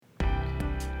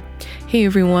Hey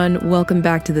everyone, welcome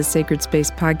back to the Sacred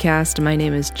Space Podcast. My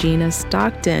name is Gina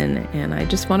Stockton, and I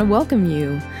just want to welcome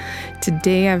you.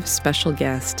 Today I have a special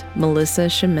guest, Melissa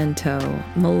Chimento.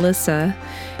 Melissa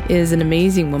is an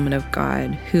amazing woman of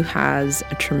God who has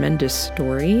a tremendous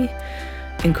story,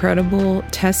 incredible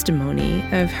testimony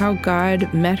of how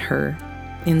God met her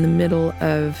in the middle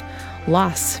of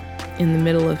loss, in the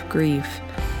middle of grief,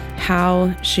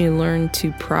 how she learned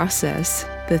to process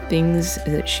the things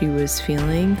that she was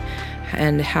feeling,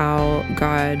 and how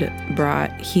God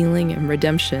brought healing and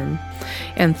redemption.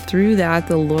 And through that,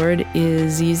 the Lord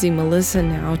is using Melissa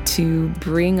now to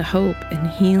bring hope and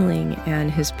healing and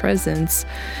His presence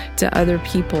to other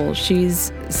people.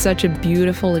 She's such a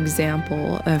beautiful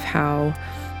example of how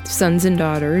sons and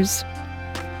daughters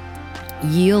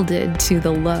yielded to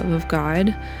the love of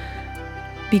God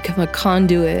become a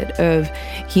conduit of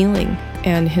healing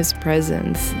and His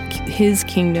presence, His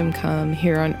kingdom come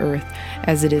here on earth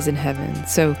as it is in heaven.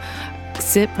 So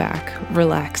sit back,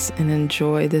 relax, and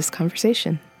enjoy this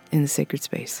conversation in the sacred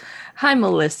space. Hi,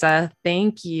 Melissa.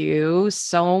 Thank you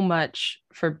so much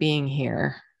for being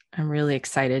here. I'm really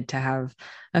excited to have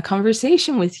a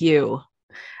conversation with you.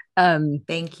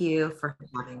 Thank you for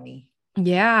having me.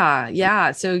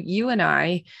 Yeah. So you and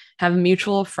I have a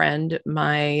mutual friend,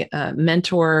 my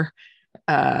mentor,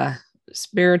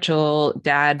 spiritual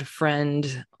dad,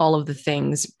 friend, all of the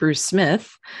things, Bruce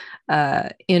Smith,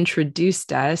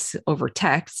 introduced us over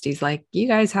text. He's like, you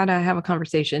guys had to have a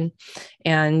conversation.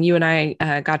 And you and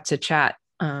I got to chat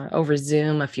over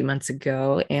Zoom a few months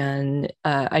ago. And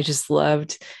I just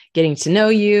loved getting to know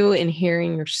you and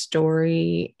hearing your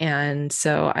story. And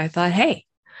so I thought, hey,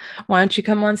 why don't you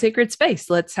come on Sacred Space?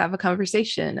 Let's have a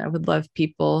conversation. I would love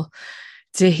people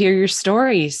to hear your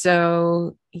story.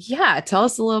 So yeah, tell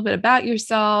us a little bit about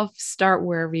yourself. Start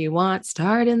wherever you want.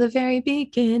 Start in the very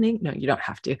beginning. No, you don't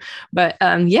have to. But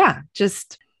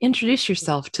just introduce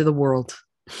yourself to the world.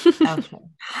 Okay.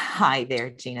 Hi there,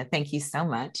 Gina. Thank you so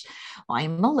much. Well,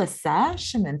 I'm Melissa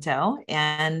Chimento,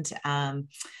 and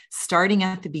starting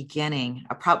at the beginning,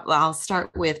 I'll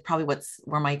start with probably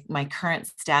where my current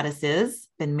status is.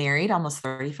 Been married almost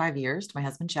 35 years to my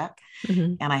husband, Chuck,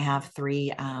 and I have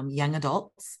three young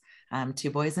adults,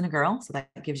 2 boys and a girl. So that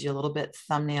gives you a little bit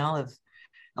thumbnail of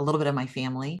a little bit of my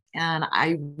family. And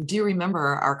I do remember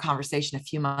our conversation a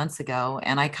few months ago,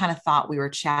 and I kind of thought we were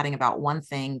chatting about one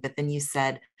thing, but then you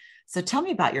said, so tell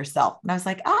me about yourself. And I was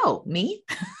like, oh, me?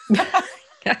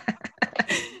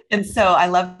 And so I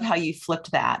love how you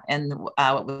flipped that. And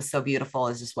what was so beautiful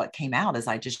is just what came out as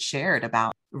I just shared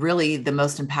about really the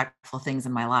most impactful things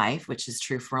in my life, which is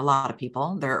true for a lot of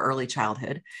people, their early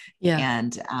childhood. Yeah.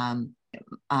 And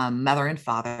mother and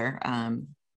father,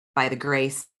 by the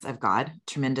grace of God,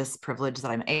 tremendous privilege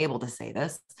that I'm able to say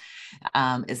this,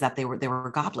 is that they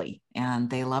were godly, and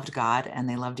they loved God and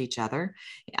they loved each other.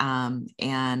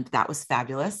 And that was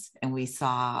fabulous. And we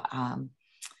saw,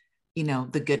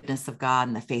 the goodness of God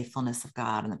and the faithfulness of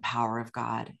God and the power of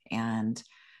God. And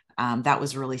that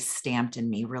was really stamped in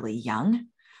me really young.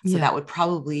 So that would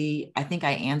probably, I think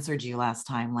I answered you last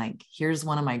time, like, here's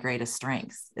one of my greatest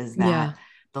strengths is that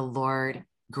the Lord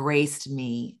graced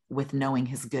me with knowing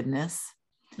His goodness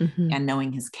and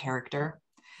knowing His character.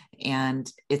 And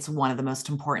it's one of the most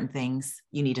important things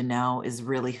you need to know is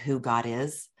really who God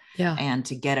is. Yeah. And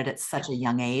to get it at such a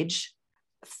young age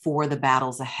for the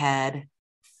battles ahead,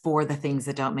 for the things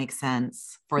that don't make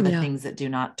sense, for the things that do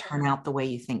not turn out the way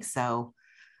you think so,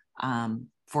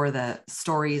 for the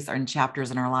stories and chapters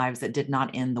in our lives that did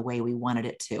not end the way we wanted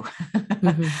it to.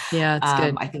 Yeah, it's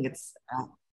good. I think it's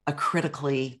a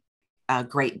critically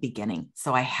great beginning.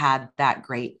 So I had that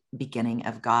great beginning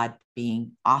of God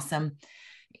being awesome.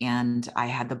 And I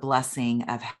had the blessing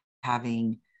of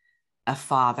having a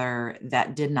father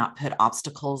that did not put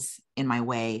obstacles in my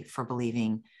way for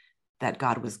believing that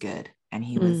God was good and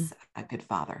He was a good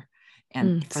father.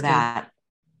 And for that,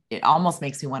 it almost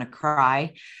makes me want to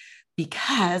cry,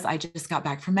 because I just got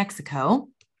back from Mexico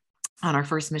on our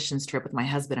first missions trip with my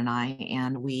husband and I,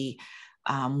 and we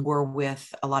were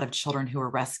with a lot of children who were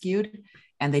rescued,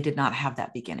 and they did not have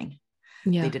that beginning.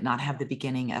 Yeah. They did not have the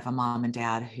beginning of a mom and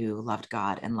dad who loved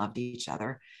God and loved each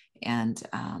other. And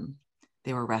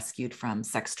they were rescued from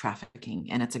sex trafficking.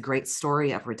 And it's a great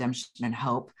story of redemption and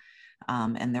hope.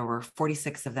 And there were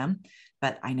 46 of them,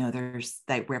 but I know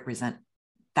they represent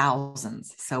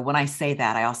thousands. So when I say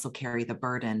that, I also carry the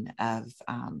burden of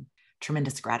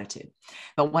tremendous gratitude.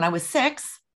 But when I was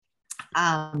 6,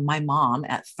 my mom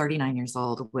at 39 years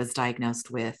old was diagnosed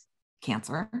with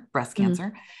cancer, breast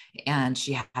cancer, and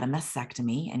she had a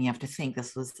mastectomy. And you have to think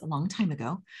this was a long time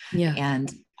ago. Yeah.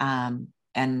 And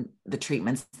and the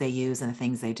treatments they use and the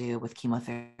things they do with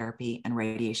chemotherapy and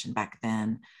radiation back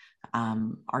then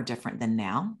are different than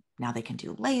now. Now they can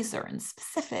do laser and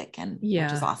specific, and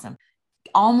which is awesome.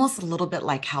 Almost a little bit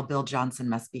like how Bill Johnson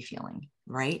must be feeling,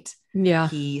 right? Yeah.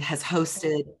 He has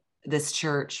hosted this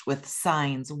church with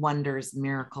signs, wonders,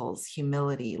 miracles,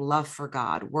 humility, love for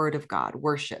God, word of God,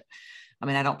 worship. I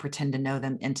mean, I don't pretend to know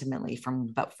them intimately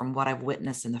but from what I've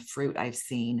witnessed and the fruit I've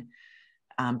seen,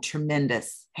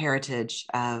 tremendous heritage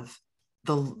of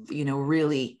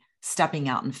really stepping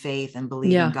out in faith and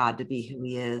believing God to be who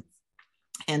he is,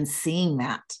 and seeing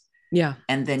that. Yeah.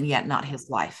 And then yet not his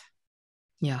life.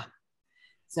 Yeah.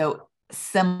 So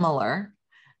similar,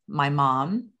 my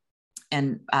mom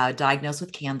and diagnosed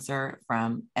with cancer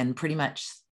and pretty much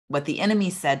what the enemy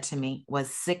said to me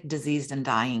was sick, diseased, and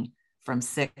dying from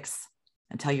 6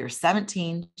 until you're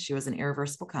 17. She was in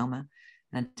irreversible coma.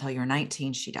 And until you're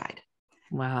 19, she died.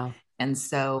 Wow. And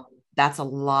so that's a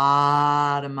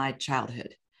lot of my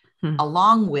childhood,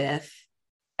 along with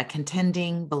a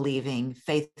contending, believing,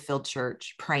 faith-filled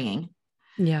church, praying.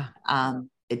 Yeah.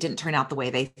 It didn't turn out the way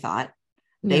they thought.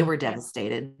 They were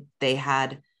devastated. They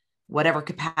had whatever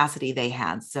capacity they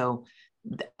had. So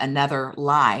another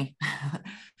lie,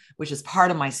 which is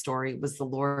part of my story, was the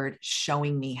Lord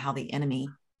showing me how the enemy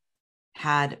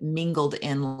had mingled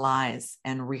in lies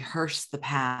and rehearsed the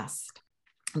past.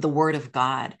 The word of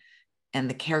God and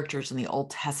the characters in the Old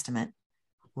Testament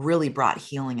really brought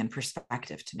healing and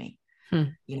perspective to me.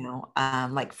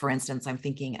 Like for instance, I'm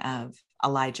thinking of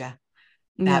Elijah.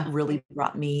 That really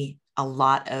brought me a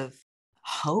lot of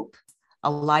hope.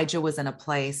 Elijah was in a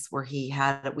place where he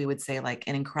had, we would say, like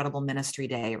an incredible ministry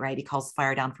day, right? He calls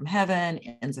fire down from heaven,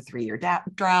 ends a 3-year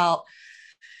drought,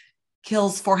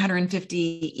 kills 450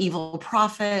 evil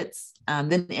prophets,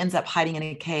 then ends up hiding in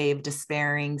a cave,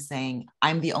 despairing, saying,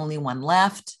 I'm the only one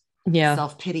left.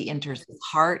 Self-pity enters his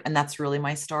heart. And that's really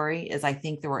my story, is I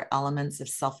think there were elements of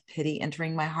self-pity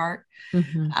entering my heart.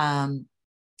 I'm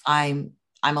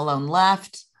alone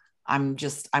left. I'm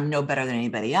no better than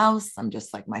anybody else. I'm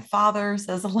just like my father,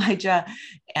 says Elijah.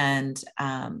 And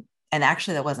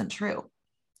actually that wasn't true.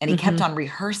 And he kept on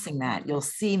rehearsing that. You'll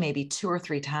see maybe 2 or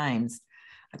 3 times.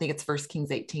 I think it's 1 Kings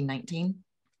 18:19,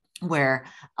 where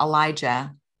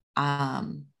Elijah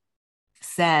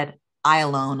said, I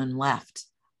alone am left.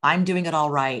 I'm doing it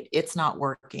all right. It's not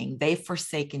working. They've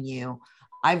forsaken you.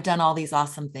 I've done all these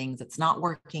awesome things. It's not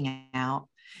working out.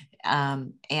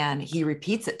 And he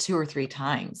repeats it 2 or 3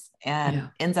 times and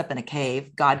ends up in a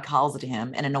cave. God calls to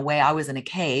him. And in a way, I was in a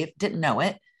cave, didn't know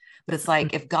it, but it's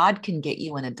like, if God can get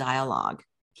you in a dialogue,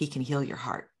 he can heal your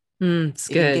heart. It's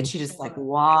it good. Can get you just like,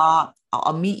 wow,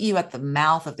 I'll meet you at the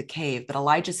mouth of the cave. But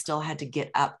Elijah still had to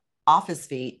get up off his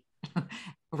feet,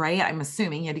 right? I'm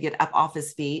assuming he had to get up off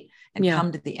his feet and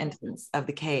come to the entrance of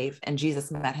the cave. And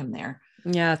Jesus met him there.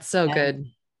 Yeah, it's so good.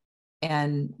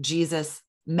 And Jesus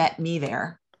met me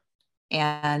there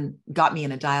and got me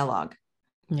in a dialogue.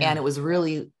 And it was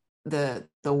really the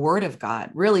word of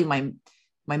God. Really my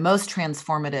most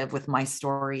transformative with my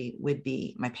story would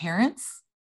be my parents,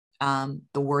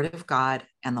 the word of God,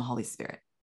 and the Holy Spirit.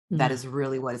 That is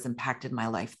really what has impacted my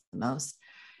life the most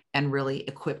and really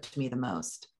equipped me the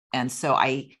most. And so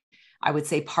I would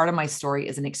say part of my story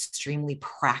is an extremely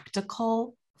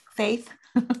practical faith.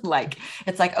 Like,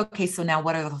 it's like, okay, so now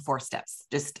what are the 4 steps?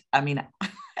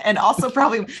 And also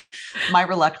probably my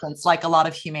reluctance, like a lot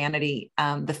of humanity,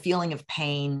 the feeling of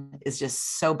pain is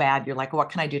just so bad. You're like, what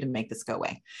can I do to make this go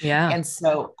away? And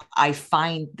so I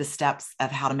find the steps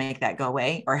of how to make that go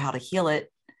away or how to heal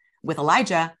it. With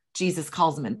Elijah, Jesus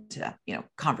calls him into,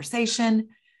 conversation.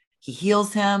 He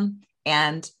heals him.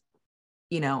 And,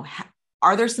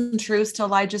 are there some truths to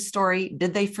Elijah's story?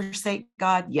 Did they forsake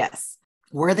God? Yes.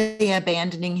 Were they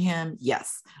abandoning him?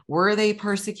 Yes. Were they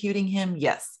persecuting him?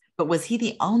 Yes. But was he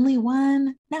the only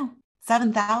one? No,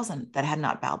 7,000 that had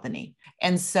not bowed the knee.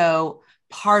 And so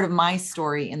part of my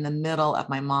story in the middle of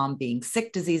my mom being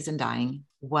sick, diseased, and dying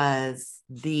was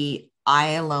the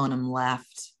I alone am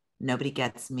left. Nobody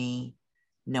gets me.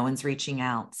 No one's reaching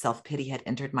out. Self-pity had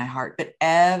entered my heart, but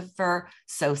ever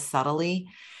so subtly.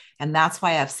 And that's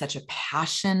why I have such a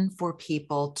passion for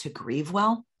people to grieve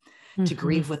well, to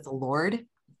grieve with the Lord.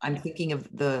 I'm thinking of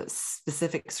the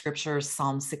specific scriptures,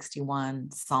 Psalm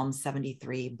 61, Psalm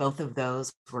 73. Both of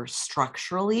those were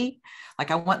structurally,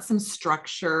 like, I want some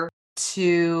structure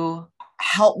to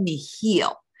help me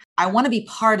heal. I want to be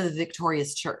part of the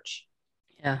victorious church.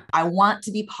 I want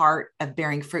to be part of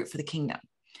bearing fruit for the kingdom.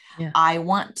 I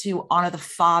want to honor the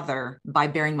Father by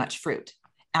bearing much fruit.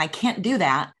 And I can't do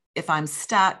that if I'm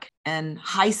stuck and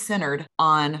high-centered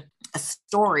on a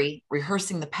story,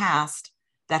 rehearsing the past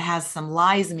that has some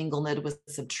lies mingled with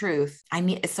some truth.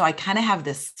 So I kind of have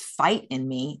this fight in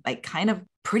me, like kind of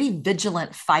pretty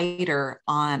vigilant fighter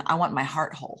on, I want my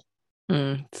heart whole.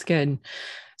 It's good.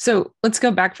 So let's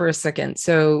go back for a second.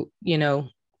 So,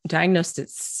 diagnosed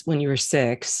it when you were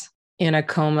 6 in a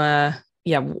coma.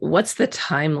 Yeah. What's the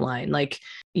timeline? Like,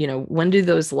 when do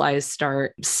those lies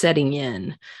start setting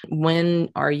in? When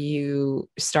are you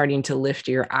starting to lift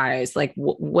your eyes? Like,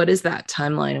 what is that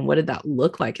timeline and what did that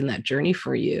look like in that journey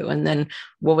for you? And then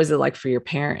what was it like for your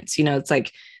parents? It's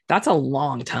like, that's a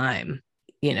long time.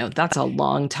 That's a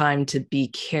long time to be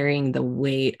carrying the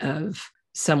weight of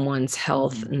someone's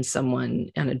health and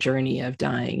someone on a journey of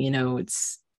dying.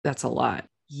 That's a lot.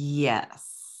 Yes.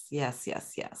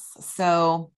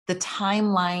 So the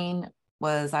timeline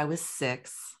was, I was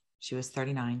 6, she was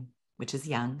 39, which is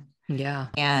young. Yeah.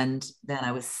 And then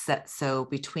I was set. So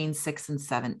between 6 and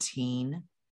 17,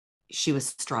 she was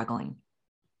struggling.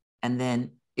 And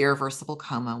then irreversible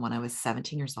coma when I was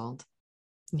 17 years old.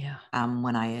 Yeah.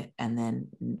 When I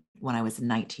was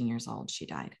 19 years old, she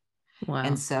died. Wow.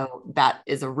 And so that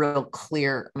is a real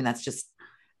clear,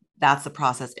 that's the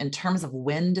process. In terms of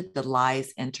when did the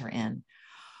lies enter in?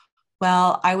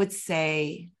 Well, I would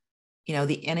say,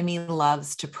 the enemy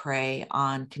loves to prey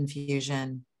on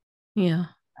confusion,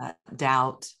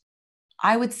 doubt.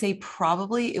 I would say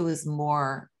probably it was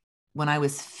more when I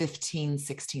was 15,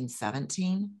 16,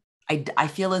 17. I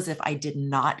feel as if I did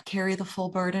not carry the full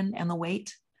burden and the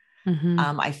weight.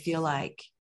 I feel like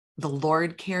the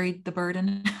Lord carried the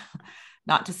burden.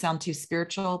 Not to sound too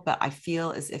spiritual, but I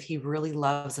feel as if he really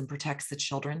loves and protects the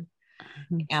children.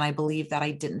 And I believe that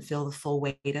I didn't feel the full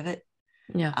weight of it.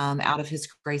 Yeah. Out of his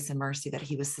grace and mercy, that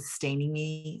he was sustaining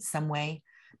me some way.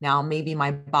 Now, maybe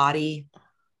my body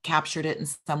captured it in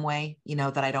some way,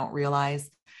 that I don't realize,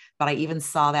 but I even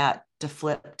saw that to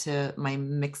flip to my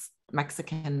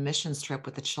Mexican missions trip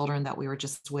with the children that we were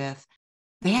just with.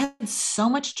 They had so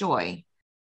much joy,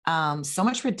 so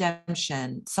much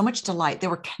redemption, so much delight. They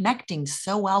were connecting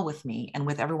so well with me and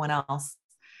with everyone else.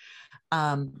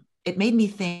 It made me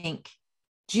think,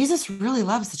 Jesus really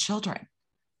loves the children.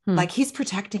 Like he's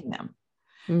protecting them.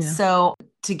 Yeah. So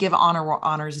to give honor where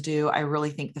honor's due, I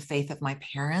really think the faith of my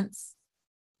parents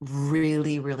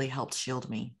really, really helped shield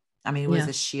me. It was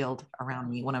a shield around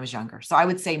me when I was younger. So I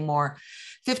would say more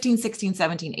 15, 16,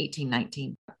 17, 18,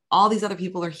 19. All these other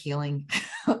people are healing.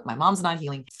 My mom's not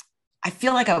healing. I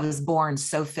feel like I was born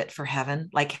so fit for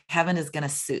heaven. Like heaven is going to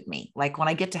suit me. Like when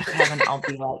I get to heaven, I'll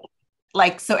be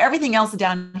like, so everything else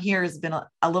down here has been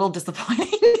a little disappointing.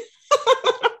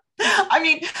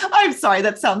 I'm sorry,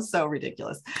 that sounds so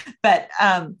ridiculous, but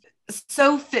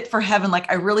so fit for heaven.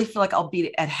 Like I really feel like I'll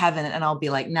be at heaven and I'll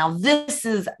be like, now this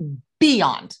is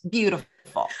beyond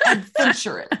beautiful,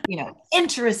 adventurous,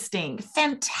 interesting,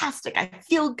 fantastic. I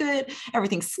feel good.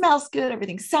 Everything smells good.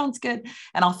 Everything sounds good.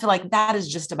 And I'll feel like that is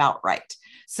just about right.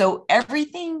 So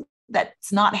everything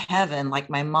that's not heaven, like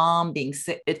my mom being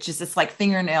sick, it's like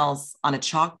fingernails on a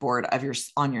chalkboard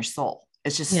on your soul.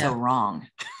 It's just so wrong.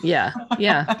 Yeah.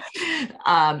 Yeah.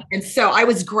 And so I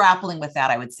was grappling with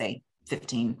that, I would say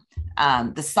 15.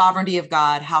 The sovereignty of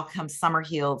God, how come some are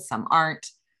healed, some aren't?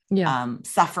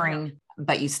 Suffering,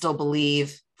 but you still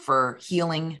believe for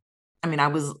healing. I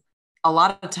was a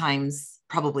lot of times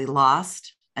probably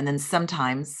lost, and then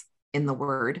sometimes in the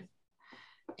word.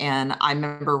 And I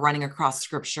remember running across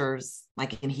scriptures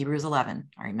like in Hebrews 11.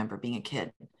 I remember being a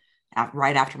kid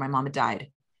right after my mom had died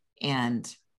and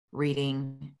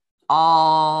reading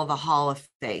all the hall of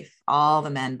faith, all the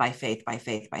men by faith, by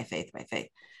faith, by faith, by faith.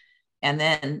 And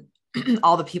then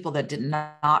all the people that did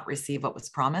not receive what was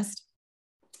promised.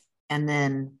 And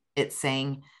then it's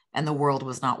saying, and the world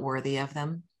was not worthy of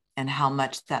them, and how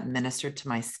much that ministered to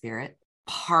my spirit.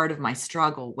 Part of my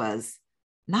struggle was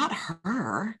not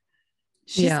her.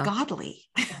 She's godly.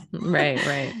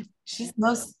 Right. She's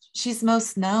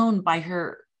most known by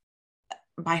her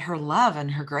love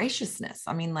and her graciousness.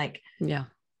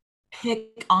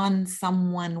 Pick on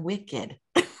someone wicked.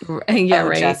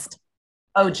 Right.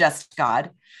 Just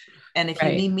God. And if you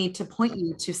need me to point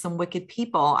you to some wicked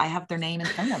people, I have their name and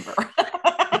phone number.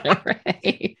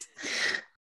 Right.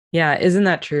 Yeah. Isn't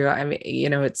that true?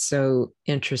 It's so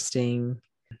interesting.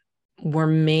 We're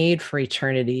made for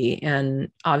eternity.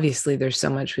 And obviously there's so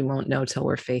much we won't know till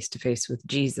we're face to face with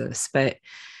Jesus. But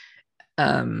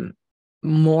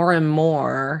more and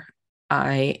more,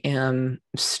 I am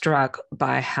struck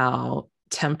by how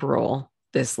temporal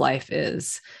this life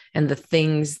is and the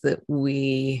things that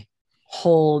we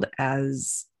hold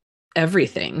as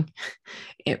everything.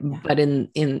 But in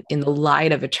the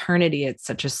light of eternity, it's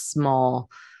such a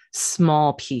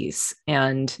small piece.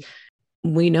 And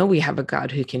we know we have a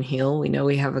God who can heal. We know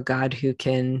we have a God who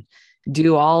can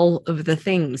do all of the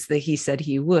things that he said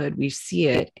he would. We see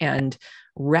it, and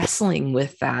wrestling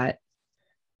with that.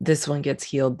 This one gets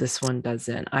healed, this one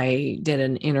doesn't. I did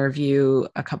an interview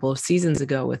a couple of seasons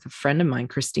ago with a friend of mine,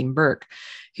 Christine Burke,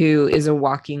 who is a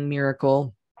walking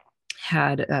miracle,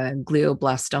 had a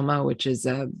glioblastoma, which is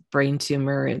a brain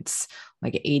tumor. It's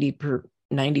like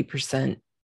 90%,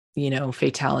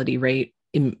 fatality rate,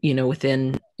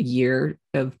 within a year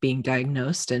of being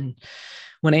diagnosed. And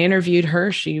when I interviewed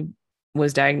her, she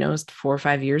was diagnosed 4 or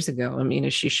 5 years ago. I mean,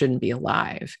 she shouldn't be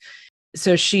alive.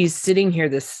 So she's sitting here,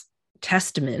 this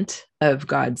testament of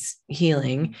God's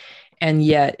healing, and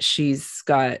yet she's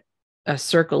got a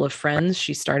circle of friends.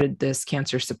 She started this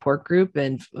cancer support group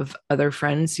and of other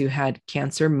friends who had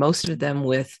cancer, most of them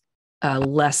with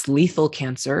less lethal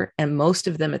cancer. And most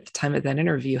of them at the time of that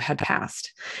interview had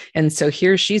passed. And so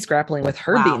here she's grappling with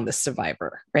her being the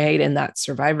survivor, right? And that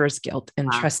survivor's guilt,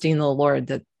 and trusting the Lord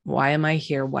that, why am I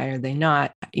here? Why are they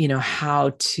not?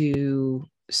 How to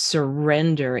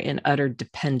surrender in utter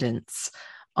dependence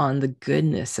on the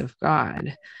goodness of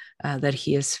God, that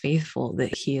he is faithful,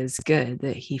 that he is good,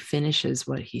 that he finishes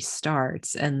what he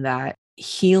starts, and that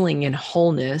healing and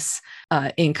wholeness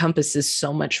encompasses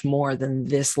so much more than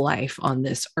this life on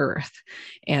this earth.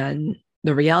 And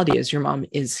the reality is your mom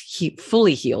is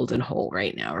fully healed and whole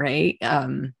right now, right?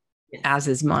 As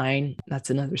is mine. That's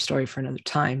another story for another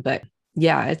time. But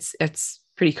yeah, it's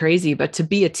pretty crazy. But to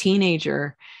be a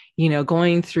teenager,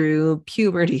 going through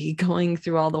puberty, going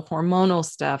through all the hormonal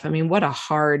stuff. I mean, what a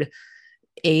hard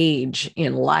age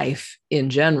in life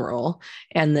in general.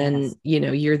 And then,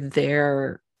 you're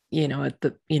there, at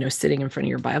the, sitting in front of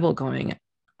your Bible going,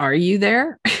 are you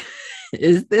there?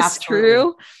 Is this Absolutely.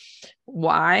 True?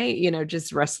 Why?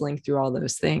 Just wrestling through all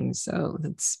those things. So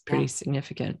that's pretty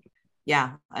significant.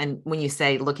 Yeah. And when you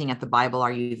say looking at the Bible,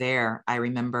 are you there? I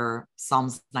remember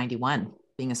Psalms 91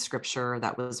 being a scripture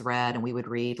that was read, and we would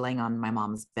read laying on my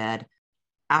mom's bed.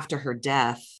 After her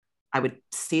death, I would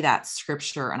see that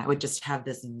scripture and I would just have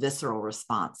this visceral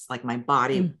response. Like my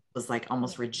body was like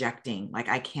almost rejecting, like,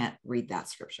 I can't read that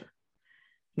scripture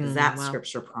because that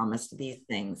scripture promised these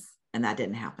things and that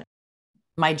didn't happen.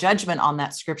 My judgment on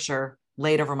that scripture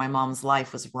laid over my mom's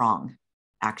life was wrong,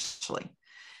 actually,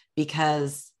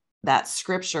 because that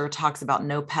scripture talks about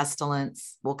no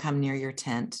pestilence will come near your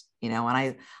tent,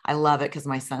 and I love it because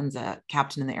my son's a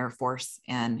captain in the Air Force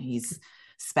and he's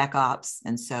spec ops.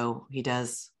 And so he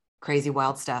does crazy,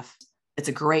 wild stuff. It's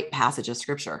a great passage of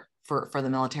scripture for the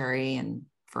military and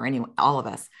for all of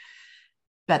us.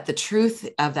 But the truth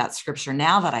of that scripture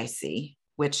now that I see,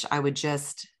 which I would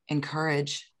just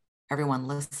encourage everyone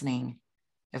listening,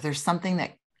 if there's something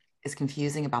that is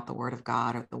confusing about the word of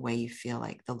God, or the way you feel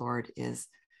like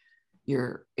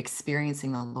you're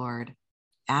experiencing the Lord,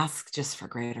 ask just for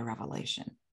greater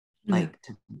revelation, like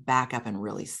to back up and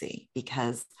really see,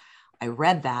 because I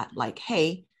read that like,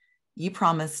 hey, you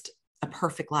promised a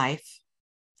perfect life,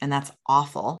 and that's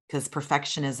awful, because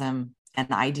perfectionism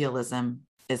and idealism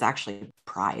is actually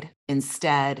pride.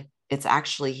 Instead, it's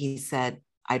actually, he said,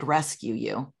 I'd rescue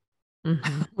you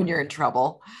when you're in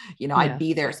trouble. I'd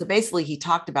be there. So basically he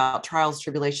talked about trials,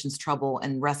 tribulations, trouble,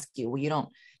 and rescue. Well, you don't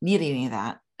need any of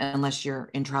that unless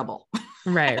you're in trouble.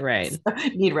 Right. So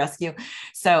need rescue.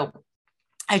 So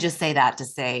I just say that to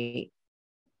say,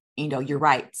 you're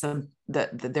right. So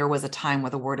there was a time where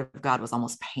the word of God was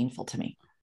almost painful to me.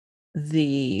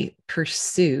 The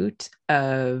pursuit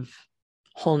of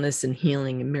wholeness and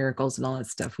healing and miracles and all that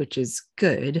stuff, which is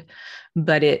good,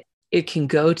 but it can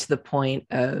go to the point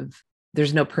of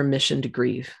there's no permission to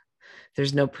grieve.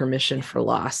 There's no permission for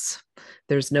loss.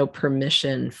 There's no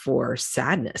permission for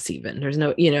sadness, even. There's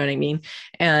no, you know what I mean?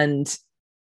 And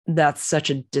that's such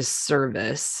a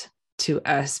disservice to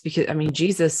us, because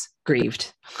Jesus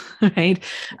grieved, right?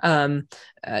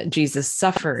 Jesus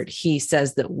suffered. He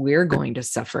says that we're going to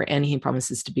suffer, and he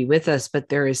promises to be with us. But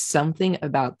there is something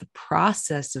about the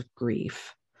process of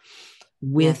grief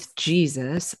with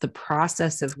Jesus, the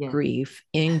process of grief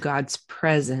in God's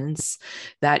presence,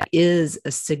 that is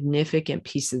a significant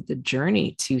piece of the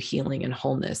journey to healing and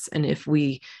wholeness. And if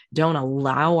we don't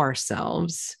allow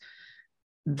ourselves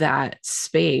that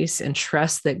space and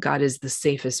trust that God is the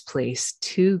safest place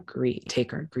to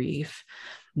take our grief,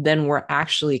 then we're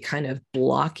actually kind of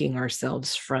blocking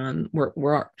ourselves from,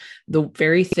 we're the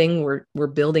very thing we're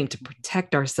building to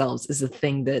protect ourselves is the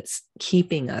thing that's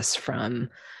keeping us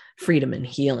from freedom and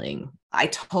healing. I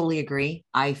totally agree.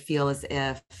 I feel as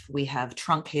if we have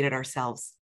truncated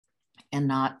ourselves and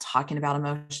not talking about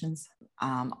emotions,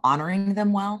 honoring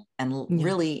them well, and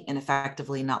really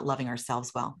ineffectively not loving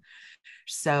ourselves well.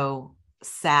 So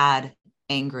sad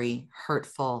angry,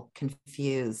 hurtful,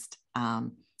 confused,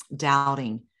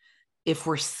 doubting, if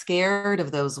we're scared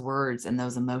of those words and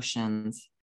those emotions,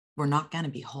 we're not going to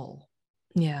be whole.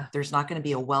 Yeah. There's not going to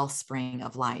be a wellspring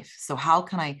of life. So how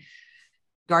can I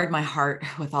guard my heart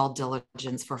with all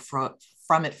diligence, for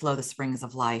from it flow the springs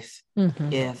of life,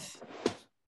 if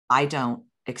I don't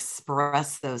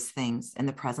express those things in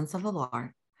the presence of the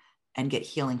Lord and get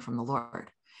healing from the Lord?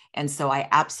 And so I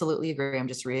absolutely agree. I'm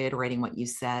just reiterating what you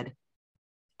said.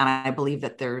 And I believe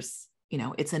that there's,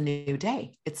 it's a new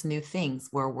day. It's new things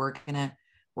where we're going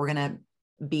to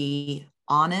be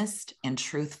honest and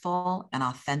truthful and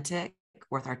authentic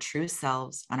with our true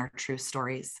selves and our true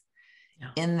stories. Yeah.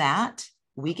 In that,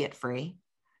 we get free.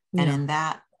 And in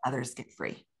that, others get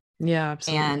free. Yeah,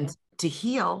 absolutely. And to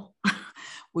heal,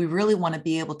 we really want to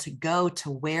be able to go to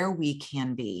where we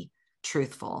can be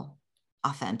truthful,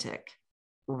 authentic,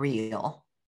 real,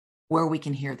 where we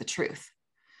can hear the truth.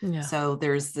 Yeah. So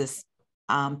there's this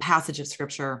passage of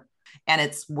scripture, and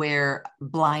it's where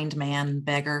blind man,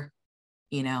 beggar,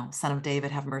 son of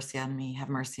David, have mercy on me, have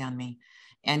mercy on me.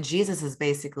 And Jesus is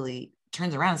basically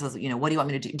turns around and says, what do you want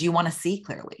me to do? Do you want to see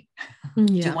clearly? Yeah.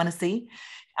 Do you want to see?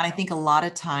 And I think a lot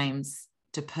of times,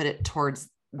 to put it towards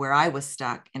where I was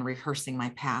stuck in rehearsing my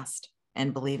past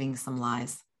and believing some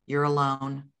lies, you're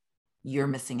alone, you're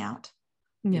missing out.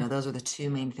 Yeah. Those are the two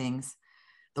main things.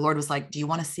 The Lord was like, do you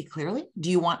want to see clearly?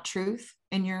 Do you want truth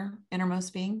in your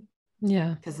innermost being?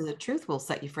 Yeah. Because the truth will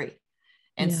set you free.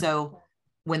 And so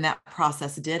when that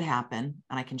process did happen,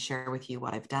 and I can share with you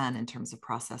what I've done in terms of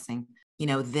processing,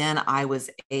 then I was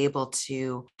able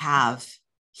to have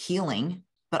healing.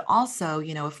 But also,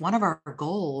 if one of our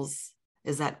goals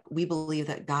is that we believe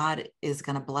that God is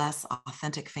going to bless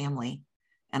authentic family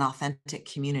and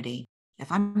authentic community,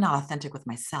 if I'm not authentic with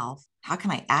myself, how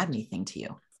can I add anything to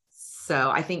you?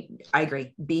 So I think I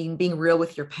agree. Being real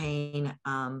with your pain,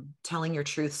 telling your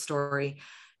truth story,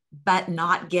 but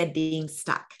not getting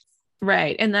stuck.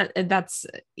 Right. And that's,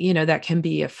 that can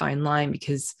be a fine line,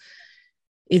 because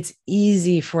it's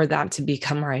easy for that to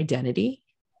become our identity,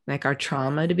 like our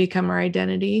trauma to become our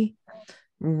identity,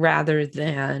 rather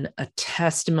than a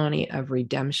testimony of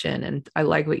redemption. And I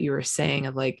like what you were saying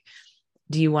of like,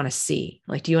 do you want to see?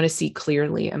 Like, do you want to see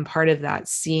clearly? And part of that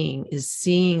seeing is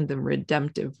seeing the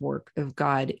redemptive work of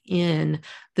God in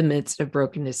the midst of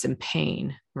brokenness and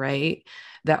pain, right?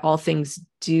 That all things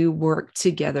do work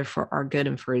together for our good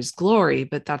and for his glory.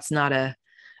 But that's not a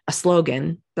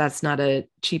slogan. That's not a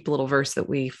cheap little verse that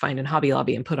we find in Hobby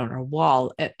Lobby and put on our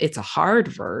wall. It's a hard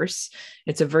verse.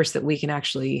 It's a verse that we can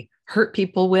actually hurt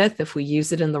people with if we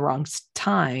use it in the wrong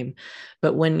time.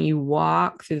 But when you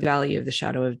walk through the valley of the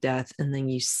shadow of death, and then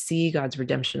you see God's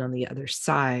redemption on the other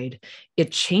side,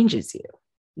 it changes you.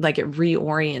 Like, it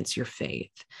reorients your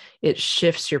faith. It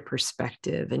shifts your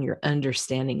perspective and your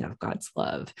understanding of God's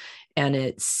love. And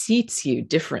it seats you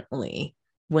differently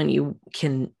when you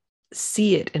can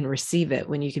see it and receive it,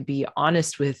 when you can be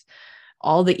honest with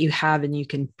all that you have and you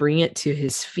can bring it to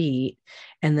his feet,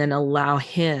 and then allow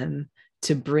him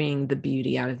to bring the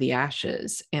beauty out of the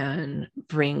ashes and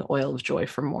bring oil of joy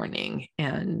for mourning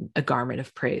and a garment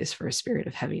of praise for a spirit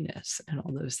of heaviness and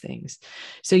all those things.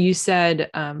 So you said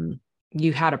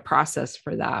you had a process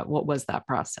for that. What was that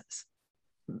process?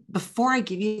 Before I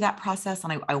give you that process,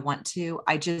 and I want to,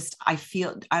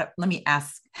 let me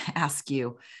ask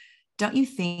you, don't you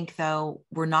think, though,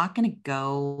 we're not going to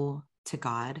go to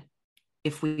God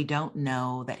if we don't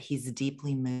know that he's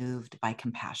deeply moved by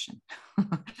compassion?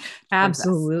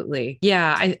 Absolutely.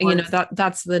 Yeah.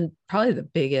 That's probably the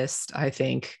biggest, I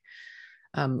think,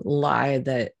 lie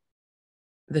that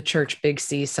the church, Big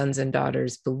C, sons and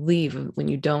daughters, believe. When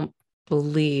you don't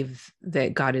believe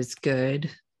that God is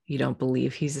good, you don't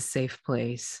believe he's a safe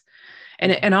place.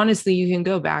 And honestly, you can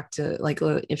go back to, like,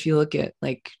 if you look at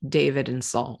like David and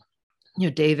Saul,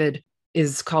 David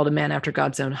is called a man after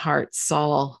God's own heart.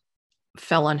 Saul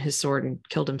fell on his sword and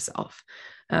killed himself.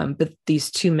 But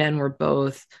these two men were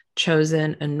both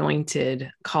chosen, anointed,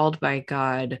 called by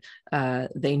God.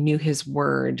 They knew his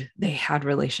word. They had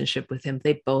relationship with him.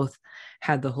 They both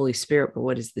had the Holy Spirit. But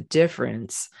what is the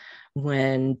difference?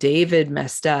 When David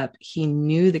messed up, he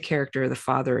knew the character of the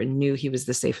Father and knew he was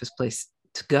the safest place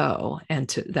to go, and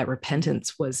that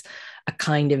repentance was a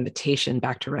kind invitation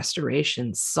back to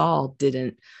restoration. Saul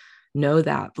didn't know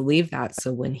that, believe that.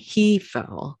 So when he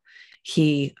fell,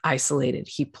 he isolated,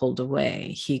 he pulled away,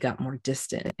 he got more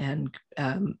distant, and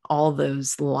all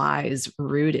those lies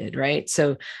rooted, right?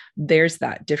 So there's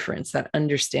that difference, that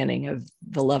understanding of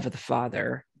the love of the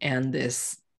Father and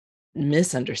this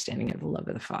misunderstanding of the love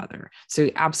of the Father. So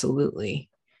absolutely.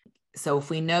 So if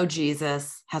we know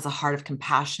Jesus has a heart of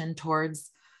compassion towards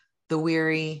the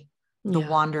weary, the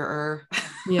wanderer,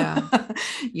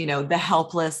 the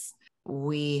helpless.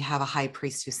 We have a high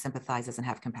priest who sympathizes and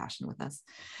have compassion with us.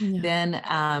 Then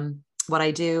what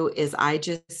I do is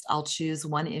I'll choose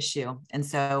one issue. And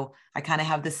so I kind of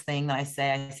have this thing that I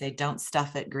say, don't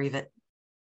stuff it, grieve it.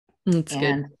 That's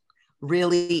good.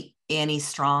 Really any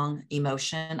strong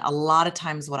emotion. A lot of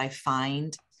times what I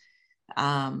find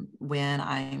when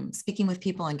I'm speaking with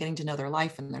people and getting to know their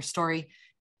life and their story,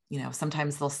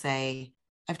 sometimes they'll say,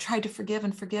 I've tried to forgive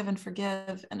and forgive and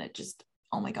forgive, and it just,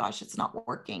 oh my gosh, it's not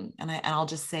working. And I'll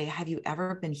just say, have you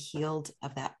ever been healed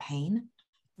of that pain?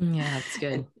 Yeah, that's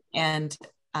good. And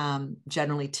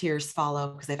generally tears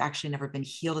follow because they've actually never been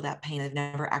healed of that pain. They've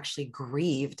never actually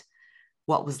grieved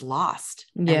what was lost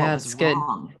and what was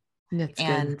wrong. That's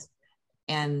good.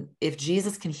 And if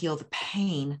Jesus can heal the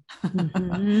pain,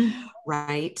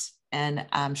 right, and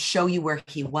show you where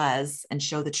he was and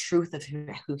show the truth of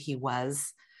who he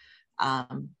was,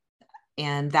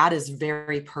 and that is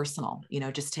very personal,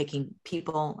 just taking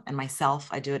people and myself.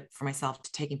 I do it for myself,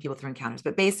 to taking people through encounters.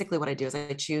 But basically what I do is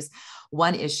I choose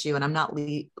one issue, and I'm not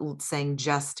saying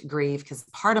just grieve, because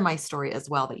part of my story as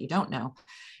well that you don't know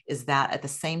is that at the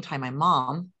same time my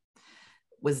mom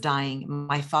was dying,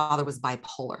 my father was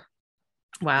bipolar.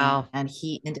 Wow. And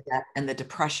he ended up in the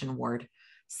depression ward,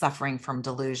 suffering from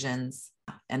delusions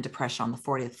and depression on the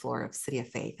 40th floor of City of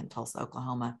Faith in Tulsa,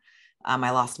 Oklahoma.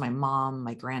 I lost my mom,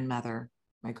 my grandmother,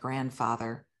 my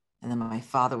grandfather, and then my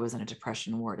father was in a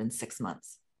depression ward in 6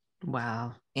 months.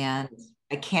 Wow. And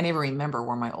I can't even remember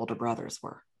where my older brothers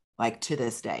were, like to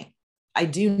this day. I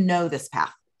do know this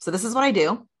path. So this is what I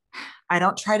do. I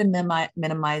don't try to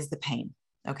minimize the pain.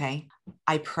 Okay.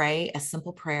 I pray a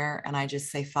simple prayer and I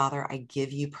just say, Father, I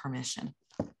give you permission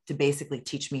to basically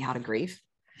teach me how to grieve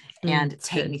and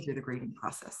take me through the grieving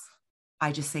process.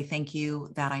 I just say, thank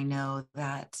you that I know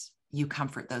that you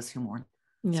comfort those who mourn.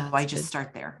 So I just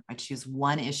start there. I choose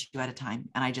one issue at a time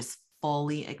and I just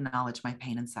fully acknowledge my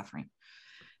pain and suffering.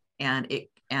 And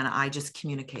I just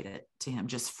communicate it to him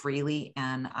just freely.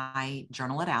 And I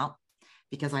journal it out,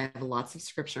 because I have lots of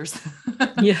scriptures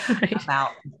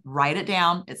about write it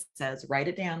down. It says, write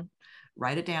it down.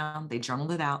 They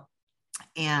journaled it out.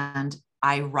 And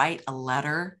I write a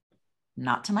letter,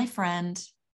 not to my friend,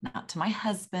 not to my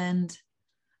husband,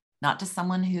 not to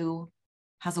someone who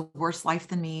has a worse life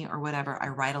than me or whatever. I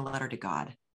write a letter to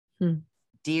God.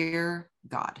 Dear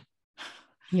God.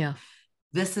 Yeah.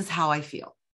 This is how I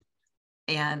feel.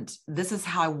 And this is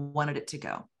how I wanted it to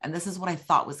go. And this is what I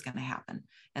thought was going to happen.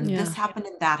 And this happened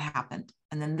and that happened.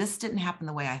 And then this didn't happen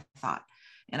the way I thought.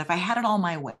 And if I had it all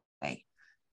my way,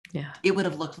 it would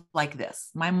have looked like this.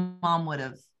 My mom would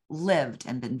have lived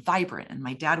and been vibrant, and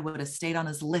my dad would have stayed on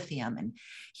his lithium, and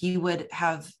he would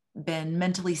have been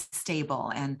mentally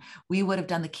stable, and we would have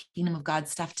done the kingdom of God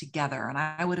stuff together, and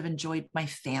I would have enjoyed my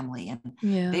family,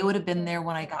 and they would have been there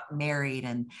when I got married,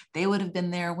 and they would have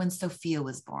been there when Sophia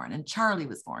was born and Charlie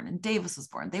was born and Davis was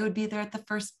born. They would be there at the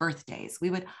first birthdays.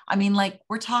 We're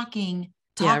talking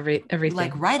everything,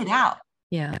 like write it out.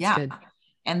 Yeah. Good.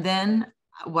 And then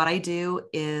what I do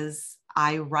is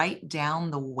I write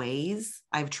down the ways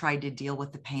I've tried to deal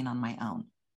with the pain on my own.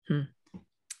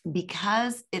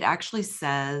 Because it actually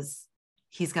says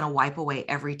he's going to wipe away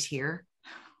every tear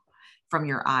from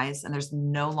your eyes, and there's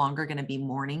no longer going to be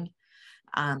mourning.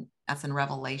 That's in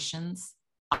Revelations.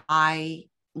 I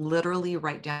literally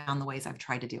write down the ways I've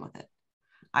tried to deal with it.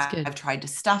 I've tried to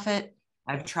stuff it.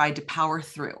 I've tried to power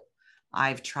through.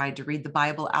 I've tried to read the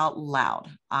Bible out loud.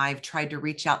 I've tried to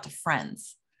reach out to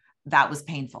friends. That was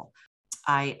painful.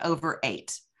 I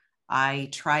overate. I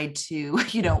tried to,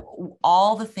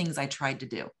 all the things I tried to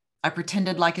do. I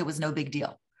pretended like it was no big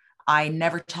deal. I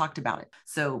never talked about it.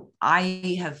 So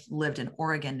I have lived in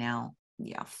Oregon now,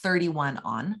 31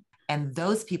 on, and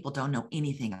those people don't know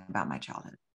anything about my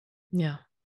childhood. Yeah.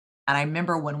 And I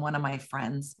remember when one of my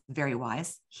friends, very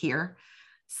wise here,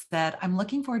 said, I'm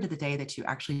looking forward to the day that you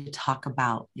actually talk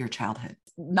about your childhood,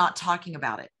 not talking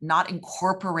about it, not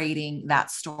incorporating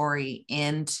that story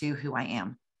into who I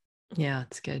am. Yeah,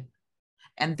 it's good.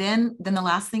 And then the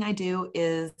last thing I do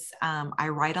is I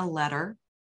write a letter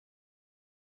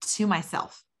to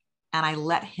myself, and I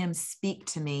let him speak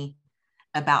to me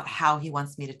about how he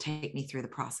wants me to take me through the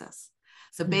process.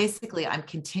 So basically, I'm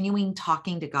continuing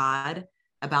talking to God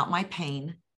about my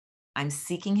pain. I'm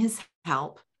seeking his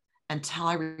help until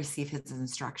I receive his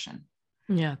instruction.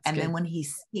 Yeah. And then when he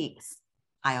speaks,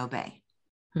 I obey.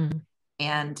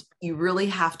 And you really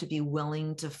have to be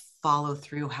willing to follow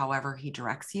through however he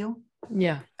directs you.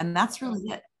 Yeah. And that's really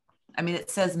it. I mean,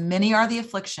 it says many are the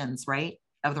afflictions, right,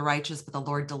 of the righteous, but the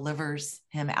Lord delivers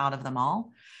him out of them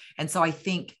all. And so I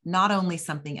think not only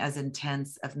something as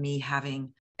intense of me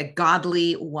having a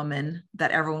godly woman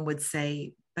that everyone would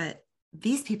say, but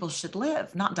these people should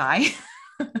live, not die,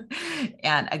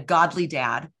 and a godly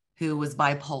dad who was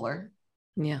bipolar,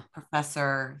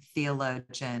 professor,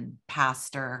 theologian,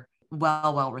 pastor,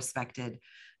 well respected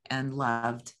and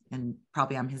loved. And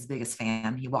probably I'm his biggest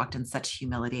fan. He walked in such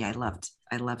humility. I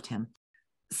loved him.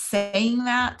 Saying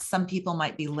that, some people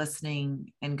might be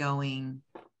listening and going,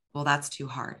 well, that's too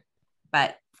hard.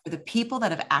 But for the people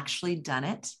that have actually done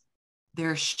it,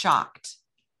 they're shocked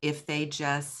if they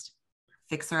just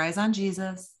fix their eyes on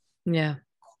Jesus. Yeah.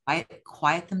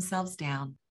 Quiet themselves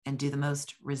down and do the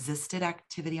most resisted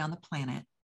activity on the planet,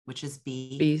 which is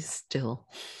be still.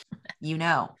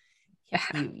 Yeah.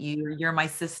 You're my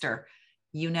sister.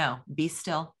 Be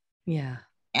still. Yeah.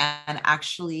 And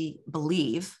actually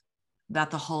believe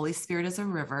that the Holy Spirit is a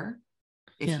river.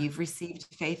 If you've received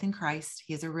faith in Christ,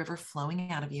 he is a river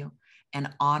flowing out of you,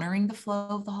 and honoring the flow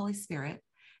of the Holy Spirit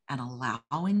and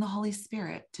allowing the Holy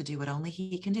Spirit to do what only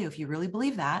he can do. If you really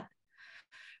believe that,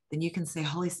 then you can say,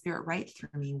 Holy Spirit, write through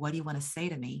me. What do you want to say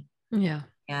to me? Yeah.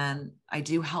 And I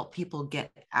do help people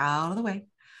get out of the way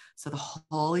so the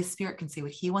Holy Spirit can say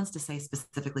what he wants to say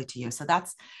specifically to you. So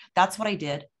that's what I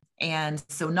did. And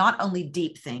so not only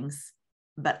deep things,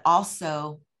 but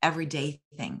also everyday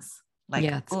things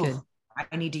like, good.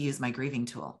 I need to use my grieving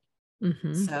tool.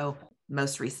 Mm-hmm. So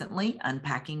most recently,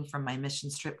 unpacking from my mission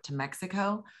trip to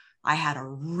Mexico, I had a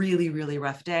really, really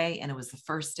rough day. And it was the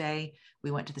first day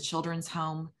we went to the children's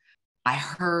home. I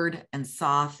heard and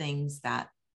saw things that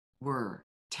were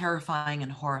terrifying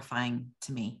and horrifying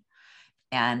to me.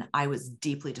 And I was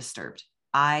deeply disturbed.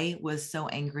 I was so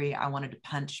angry. I wanted to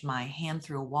punch my hand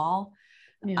through a wall,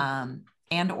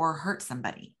 and or hurt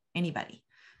somebody, anybody.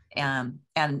 And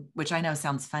which I know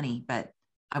sounds funny, but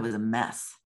I was a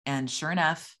mess. And sure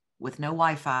enough, with no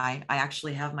Wi-Fi, I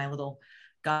actually have my little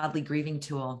godly grieving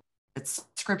tool. It's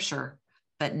scripture,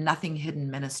 but Nothing Hidden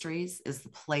Ministries is the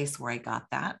place where I got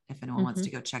that. If anyone wants to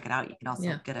go check it out, you can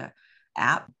also get a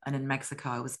app. And in Mexico,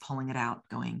 I was pulling it out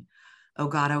going, oh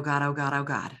God, oh God, oh God, oh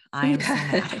God. I am so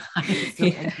mad. I am so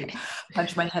angry.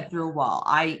 Punch my head through a wall.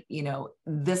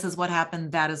 This is what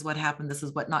happened. That is what happened. This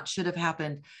is what not should have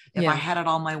happened. If I had it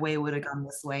all my way, it would have gone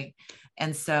this way.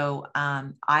 And so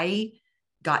I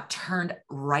got turned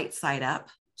right side up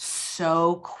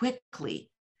so quickly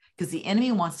because the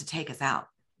enemy wants to take us out.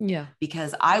 Yeah.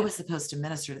 Because I was supposed to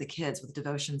minister to the kids with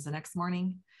devotions the next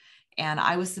morning. And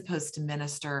I was supposed to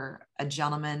minister a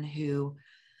gentleman who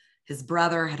his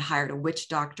brother had hired a witch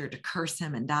doctor to curse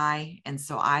him and die. And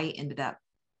so I ended up,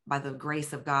 by the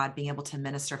grace of God, being able to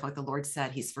minister. Like the Lord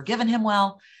said, he's forgiven him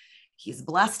well. He's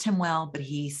blessed him well, but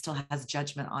he still has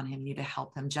judgment on him. You need to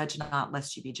help him. Judge not,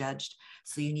 lest you be judged.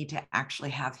 So you need to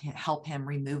actually help him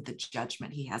remove the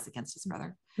judgment he has against his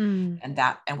brother. And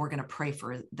we're going to pray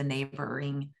for the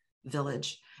neighboring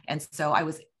village. And so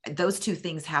those two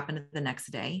things happened the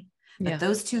next day, but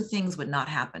those two things would not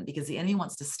happen because the enemy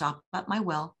wants to stop up my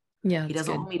well. He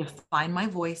doesn't want me to find my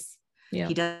voice.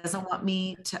 He doesn't want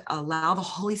me to allow the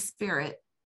Holy Spirit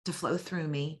to flow through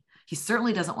me. He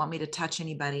certainly doesn't want me to touch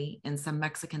anybody in some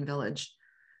Mexican village,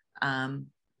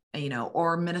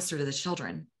 or minister to the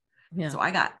children. So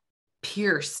I got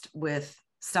pierced with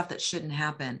stuff that shouldn't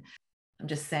happen. I'm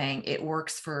just saying it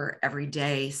works for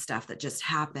everyday stuff that just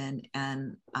happened,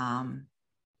 and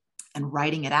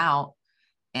writing it out.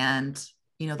 And,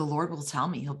 the Lord will tell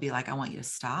me, he'll be like, I want you to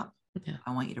stop.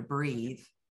 I want you to breathe,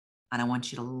 and I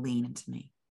want you to lean into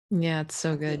me. Yeah, it's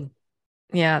so good.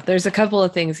 Yeah, there's a couple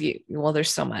of things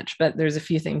there's so much, but there's a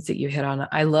few things that you hit on.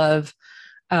 I love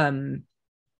that.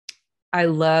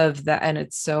 And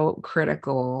it's so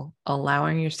critical,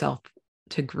 allowing yourself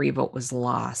to grieve what was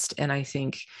lost. And I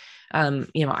think,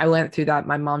 I went through that.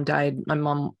 My mom died. My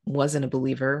mom wasn't a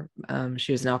believer.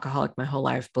 She was an alcoholic my whole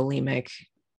life, bulimic,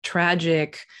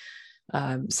 tragic,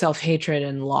 self-hatred,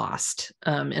 and lost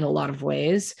in a lot of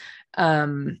ways.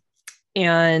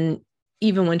 And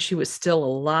even when she was still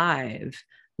alive,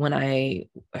 when I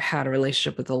had a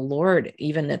relationship with the Lord,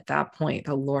 even at that point,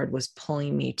 the Lord was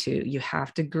pulling me to, you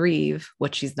have to grieve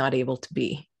what she's not able to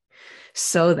be,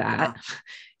 so that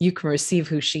you can receive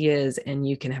who she is and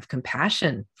you can have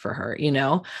compassion for her,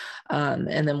 and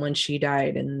then when she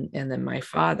died, and then my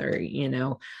father,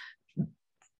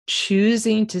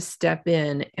 choosing to step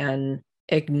in and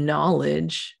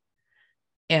acknowledge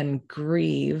and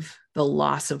grieve the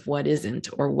loss of what isn't,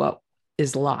 or what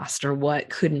is lost, or what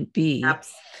couldn't be,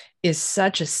 is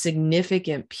such a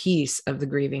significant piece of the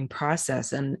grieving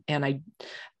process. And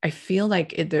I feel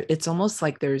like it's almost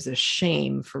like there's a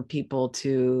shame for people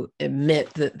to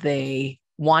admit that they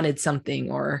wanted something,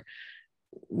 or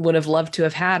would have loved to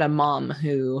have had a mom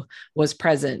who was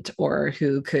present, or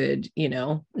who could,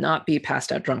 not be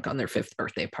passed out drunk on their fifth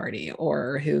birthday party,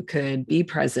 or who could be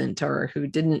present, or who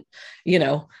didn't,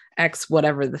 X,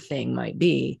 whatever the thing might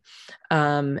be.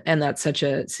 And that's such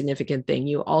a significant thing.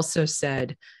 You also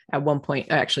said at one point,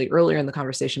 actually earlier in the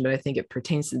conversation, but I think it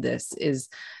pertains to this, is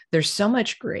there's so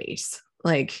much grace.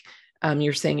 Like,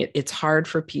 you're saying it's hard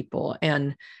for people.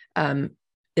 And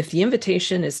if the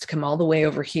invitation is to come all the way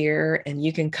over here and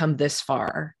you can come this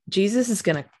far, Jesus is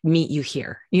going to meet you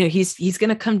here. He's going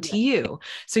to come to you.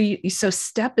 So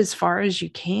step as far as you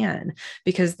can,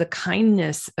 because the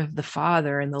kindness of the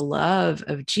Father and the love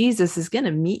of Jesus is going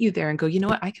to meet you there and go, you know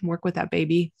what? I can work with that,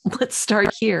 baby. Let's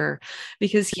start here,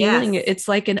 because healing, it's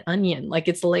like an onion, like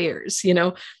it's layers,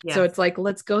 So it's like,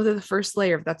 let's go to the first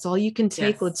layer. If that's all you can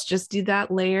take, let's just do that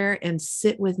layer and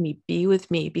sit with me, be with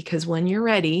me, because when you're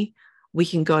ready, we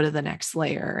can go to the next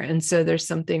layer. And so there's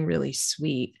something really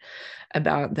sweet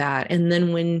about that. And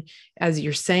then when, as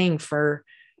you're saying, for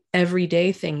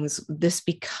everyday things, this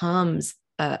becomes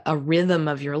a rhythm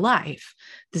of your life.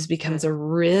 This becomes a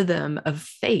rhythm of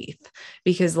faith,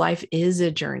 because life is a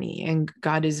journey. And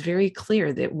God is very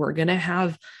clear that we're going to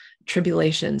have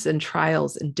tribulations and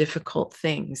trials and difficult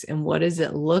things. And what does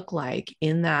it look like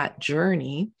in that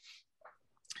journey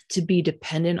to be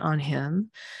dependent on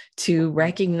him, to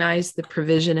recognize the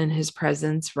provision in his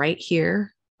presence right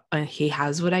here. He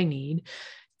has what I need.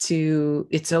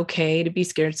 It's okay to be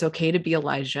scared. It's okay to be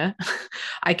Elijah.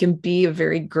 I can be a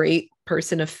very great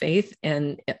person of faith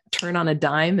and turn on a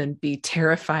dime and be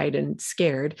terrified and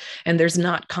scared. And there's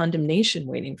not condemnation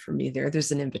waiting for me there.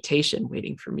 There's an invitation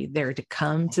waiting for me there to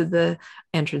come to the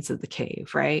entrance of the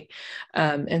cave, right?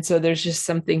 And so there's just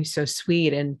something so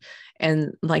sweet.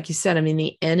 And like you said, I mean,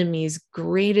 the enemy's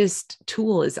greatest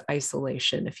tool is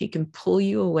isolation. If he can pull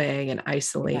you away and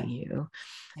isolate you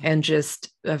and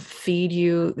just feed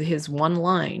you his one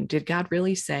line, did God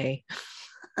really say?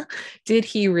 Did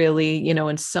he really,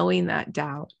 and sowing that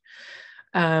doubt,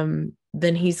 then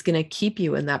he's going to keep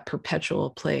you in that perpetual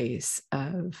place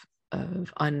of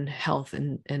unhealth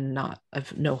and not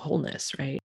of no wholeness,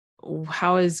 right?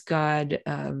 How is God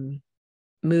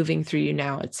moving through you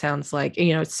now? It sounds like,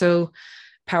 it's so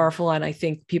powerful. And I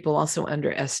think people also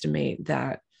underestimate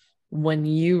that when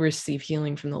you receive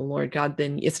healing from the Lord God,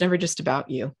 then it's never just about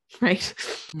you, right?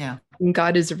 No.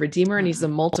 God is a redeemer and he's a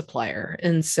multiplier.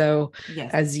 And so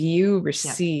as you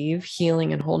receive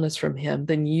healing and wholeness from him,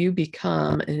 then you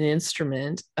become an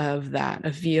instrument of that, a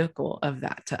vehicle of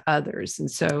that to others.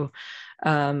 And so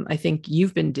I think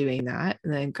you've been doing that,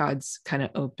 and then God's kind of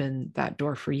opened that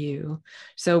door for you.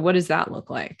 So what does that look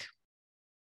like?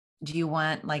 Do you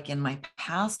want like in my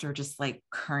past or just like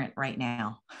current right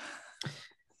now?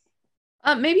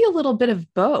 Maybe a little bit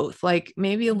of both, like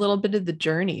maybe a little bit of the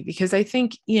journey, because I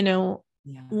think,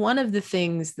 one of the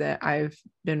things that I've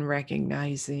been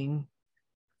recognizing,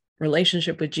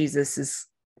 relationship with Jesus is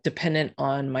dependent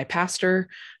on my pastor,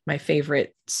 my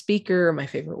favorite speaker, my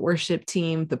favorite worship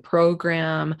team, the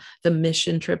program, the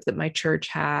mission trip that my church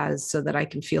has, so that I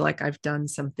can feel like I've done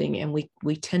something. And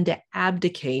we tend to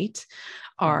abdicate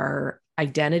our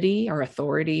identity, our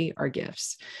authority, our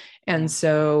gifts. And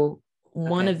so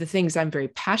one of the things I'm very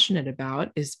passionate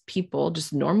about is people,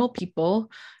 just normal people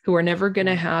who are never going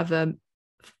to have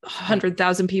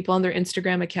 100,000 people on their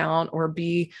Instagram account or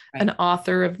be an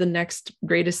author of the next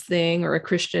greatest thing or a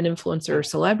Christian influencer or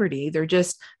celebrity. They're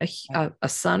just a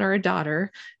son or a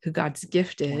daughter who God's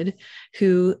gifted,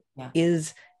 who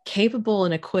is capable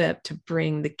and equipped to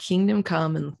bring the kingdom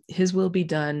come and his will be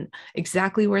done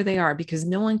exactly where they are, because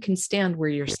no one can stand where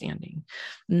you're standing.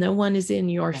 No one is in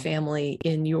your family,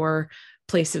 in your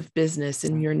place of business,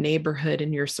 in your neighborhood,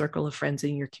 in your circle of friends,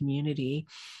 in your community.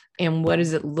 And what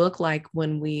does it look like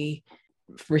when we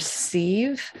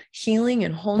receive healing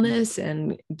and wholeness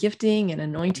and gifting and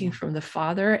anointing from the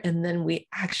Father, and then we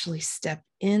actually step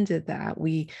into that,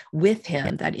 with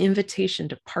him, that invitation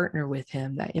to partner with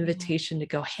him, that invitation to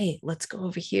go, hey, let's go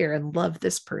over here and love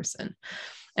this person.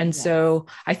 And so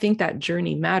I think that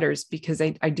journey matters, because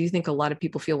I do think a lot of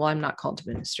people feel, well, I'm not called to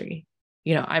ministry.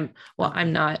 I'm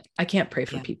not, I can't pray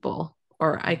for people,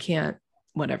 or I can't,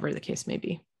 whatever the case may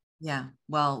be. Yeah.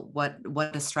 Well, what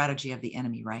a strategy of the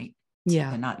enemy, right?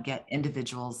 To not get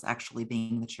individuals actually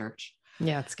being the church.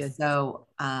 Yeah, it's good. So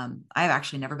I've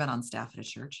actually never been on staff at a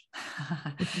church.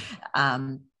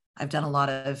 I've done a lot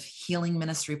of healing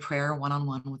ministry prayer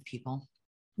one-on-one with people.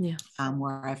 Yeah.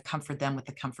 Where I've comforted them with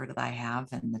the comfort that I have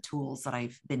and the tools that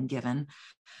I've been given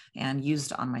and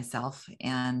used on myself.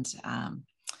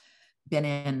 been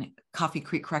in Coffee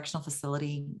Creek Correctional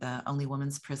Facility, the only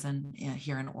women's prison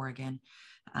here in Oregon,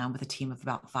 with a team of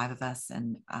about 5 of us,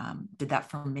 and did that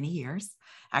for many years.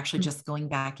 Actually, just going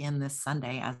back in this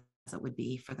Sunday, as it would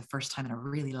be for the first time in a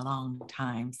really long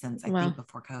time since I think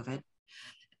before COVID.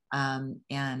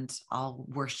 And I'll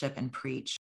worship and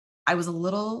preach. I was a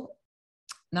lot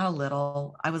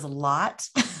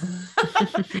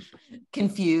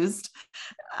confused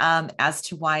as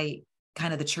to why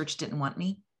kind of the church didn't want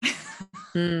me.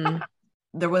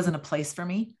 There wasn't a place for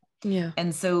me. Yeah.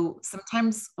 And so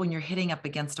sometimes when you're hitting up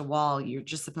against a wall, you're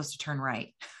just supposed to turn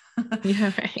right.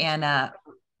 Yeah, right. And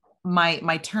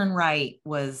my turn right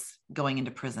was going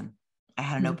into prison. I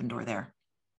had an open door there.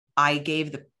 I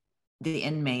gave the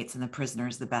inmates and the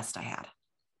prisoners the best I had.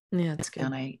 Yeah, that's good.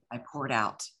 And I poured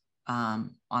out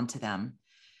onto them.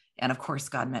 And of course,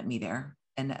 God met me there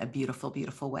in a beautiful,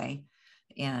 beautiful way.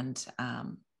 And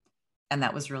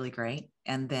that was really great.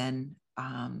 And then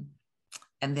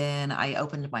I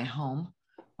opened my home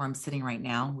where I'm sitting right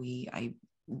now. I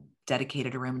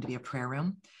dedicated a room to be a prayer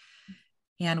room,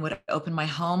 and would open my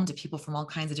home to people from all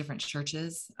kinds of different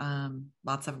churches.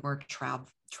 Lots of them were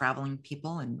traveling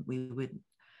people, and we would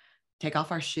take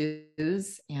off our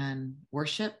shoes and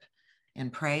worship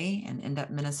and pray and end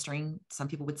up ministering. Some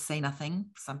people would say nothing.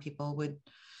 Some people would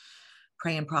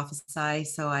pray and prophesy.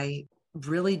 So I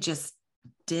really just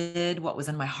did what was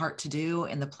in my heart to do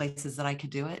in the places that I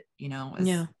could do it.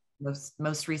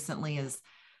 Most recently is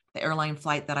the airline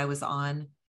flight that I was on.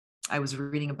 I was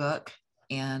reading a book,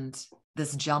 and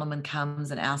this gentleman comes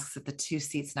and asks if the 2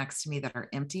 seats next to me that are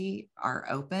empty are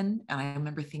open. And I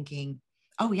remember thinking,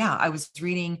 oh yeah, I was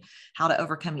reading How to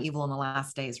Overcome Evil in the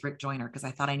Last Days, Rick Joyner, because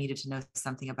I thought I needed to know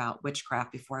something about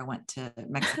witchcraft before I went to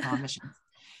Mexico on missions,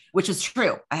 which is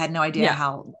true. I had no idea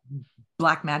how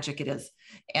black magic it is.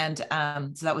 And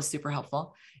so that was super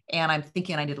helpful. And I'm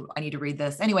thinking I need to read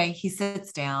this. Anyway, he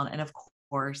sits down, and of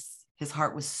course his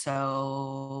heart was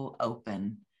so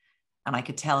open, and I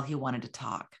could tell he wanted to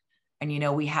talk. And,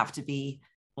 we have to be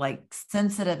like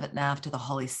sensitive enough to the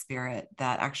Holy Spirit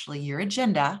that actually your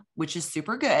agenda, which is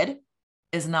super good,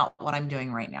 is not what I'm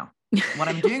doing right now. What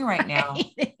I'm doing right now.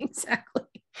 Exactly.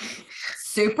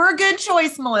 Super good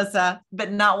choice, Melissa,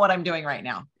 but not what I'm doing right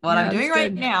now. What I'm doing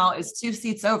right now is 2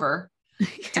 seats over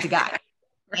to the guy.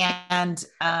 And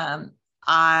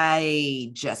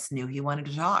I just knew he wanted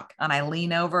to talk. And I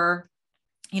lean over,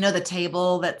 the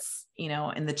table that's,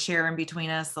 in the chair in between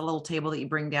us, the little table that you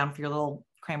bring down for your little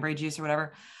cranberry juice or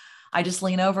whatever. I just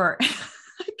lean over,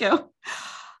 go,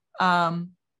 I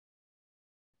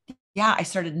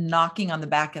started knocking on the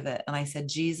back of it. And I said,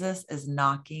 Jesus is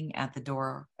knocking at the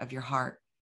door of your heart,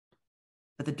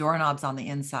 but the doorknob's on the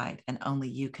inside, and only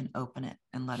you can open it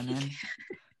and let him in.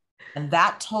 And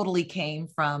that totally came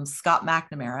from Scott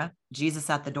McNamara,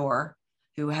 Jesus at the Door,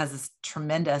 who has this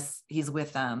tremendous, he's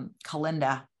with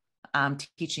Kalinda,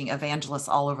 teaching evangelists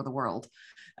all over the world.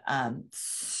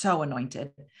 So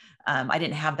anointed. I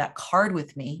didn't have that card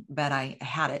with me, but I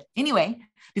had it. Anyway,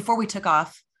 before we took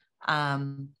off,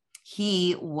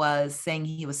 he was saying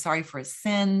he was sorry for his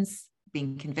sins,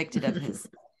 being convicted of his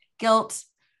guilt,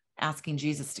 asking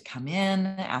Jesus to come in,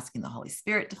 asking the Holy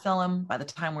Spirit to fill him. By the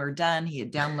time we were done, he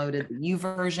had downloaded the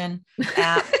YouVersion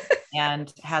app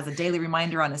and has a daily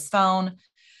reminder on his phone.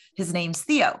 His name's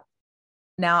Theo.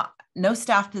 Now, no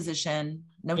staff position,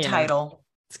 no title.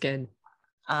 It's good.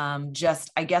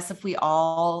 Just, I guess if we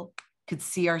all could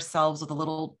see ourselves with a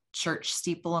little church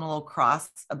steeple and a little cross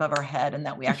above our head, and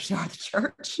that we actually are the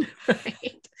church.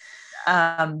 Right.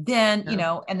 Then,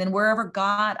 and then wherever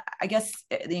God, I guess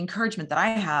the encouragement that I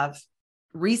have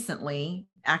recently,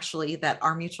 actually, that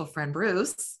our mutual friend,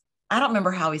 Bruce, I don't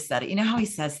remember how he said it. How he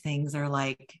says things are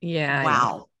like,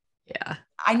 wow. Yeah.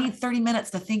 I need 30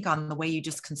 minutes to think on the way you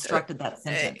just constructed that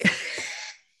sentence.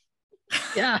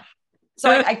 Yeah. So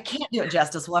I can't do it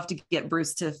justice. We'll have to get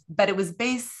Bruce but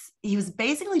he was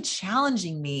basically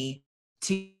challenging me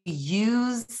to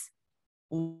use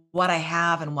what I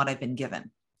have and what I've been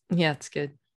given. Yeah, it's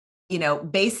good.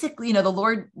 Basically, the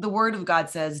word of God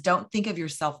says, don't think of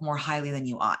yourself more highly than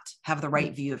you ought. Have the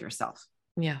right view of yourself.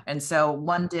 Yeah. And so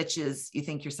one ditch is you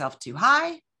think yourself too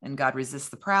high, and God resists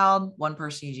the proud. One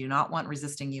person you do not want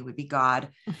resisting you would be God.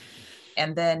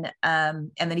 And then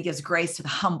he gives grace to the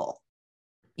humble.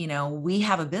 We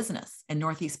have a business in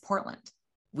Northeast Portland.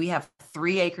 We have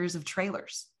 3 acres of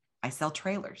trailers. I sell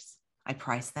trailers. I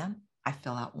price them. I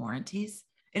fill out warranties.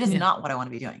 It is not what I want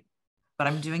to be doing, but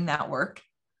I'm doing that work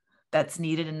that's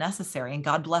needed and necessary. And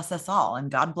God bless us all.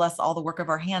 And God bless all the work of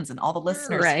our hands and all the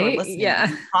listeners who are listening.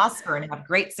 And prosper and have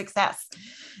great success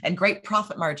and great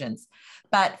profit margins.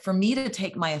 But for me to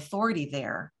take my authority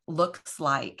there looks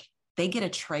like they get a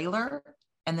trailer.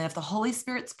 And then if the Holy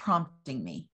Spirit's prompting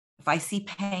me, if I see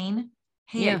pain,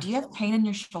 hey, do you have pain in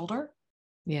your shoulder?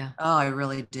 Yeah. Oh, I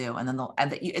really do. And then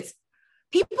it's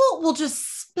people will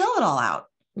just spill it all out.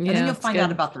 And then you'll find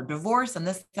out about their divorce and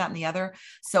this, that, and the other.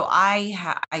 So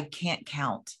I can't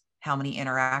count how many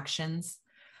interactions,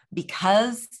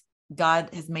 because God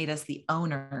has made us the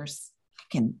owners.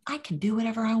 I can do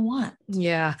whatever I want.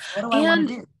 Yeah. What do I want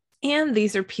to do? And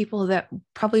these are people that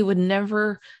probably would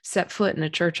never set foot in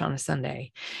a church on a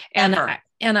Sunday. And I,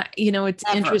 it's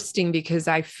interesting because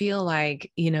I feel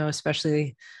like,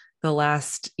 especially the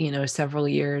last, several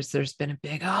years, there's been a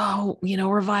big,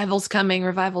 revival's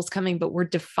coming, but we're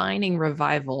defining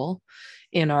revival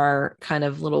in our kind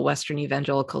of little Western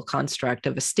evangelical construct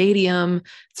of a stadium.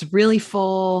 It's really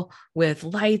full with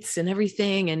lights and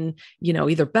everything. And,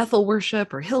 either Bethel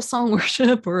worship or Hillsong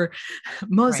worship or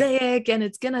Mosaic. Right.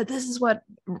 And this is what,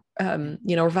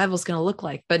 revival is going to look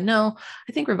like. But no,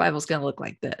 I think revival is going to look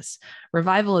like this.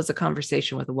 Revival is a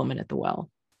conversation with a woman at the well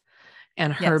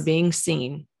and her being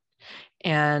seen,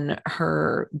 and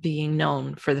her being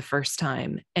known for the first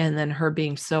time, and then her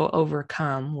being so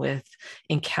overcome with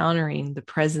encountering the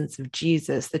presence of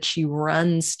Jesus that she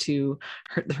runs to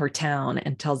her town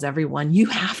and tells everyone, you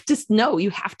have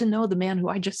to know the man who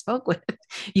I just spoke with.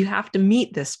 You have to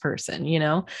meet this person,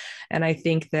 And I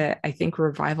think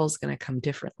revival is going to come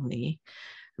differently,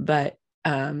 but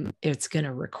it's going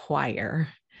to require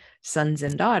sons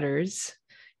and daughters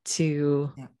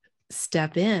to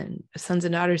step in, sons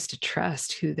and daughters to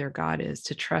trust who their God is,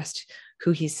 to trust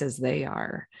who he says they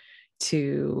are,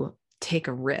 to take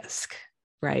a risk,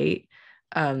 right?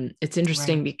 It's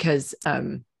interesting because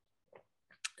I've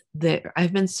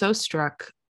been so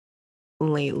struck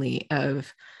lately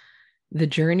of the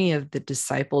journey of the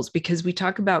disciples, because we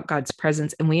talk about God's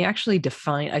presence and we actually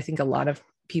define, I think a lot of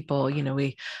people,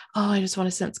 I just want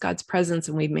to sense God's presence.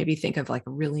 And we maybe think of like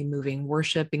a really moving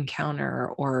worship encounter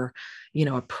or,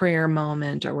 a prayer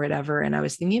moment or whatever. And I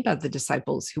was thinking about the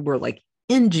disciples who were like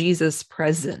in Jesus'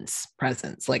 presence,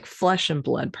 like flesh and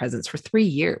blood presence for 3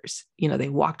 years. They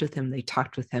walked with him, they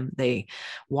talked with him, they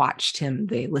watched him,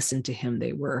 they listened to him,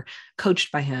 they were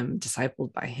coached by him,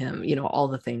 discipled by him, all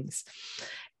the things.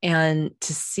 And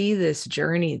to see this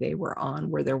journey they were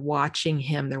on, where they're watching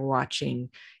him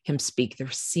speak, they're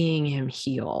seeing him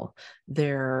heal,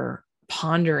 they're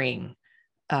pondering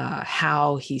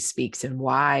how he speaks and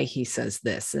why he says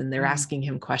this, and they're asking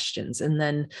him questions. And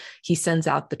then he sends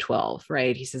out the 12,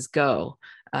 right? He says, go,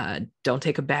 don't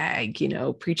take a bag,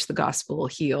 preach the gospel,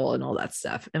 heal, and all that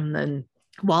stuff. And then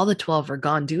while the 12 are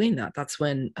gone doing that, that's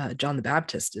when John the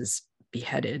Baptist is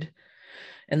beheaded.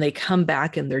 And they come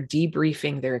back and they're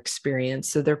debriefing their experience.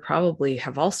 So they're probably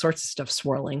have all sorts of stuff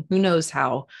swirling. Who knows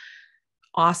how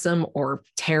awesome or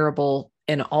terrible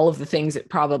and all of the things it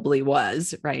probably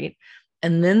was, right?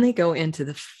 And then they go into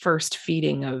the first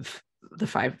feeding of the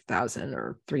 5,000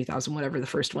 or 3,000, whatever the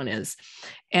first one is.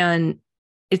 And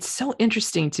it's so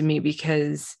interesting to me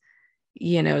because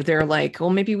they're like, well,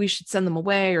 maybe we should send them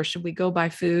away, or should we go buy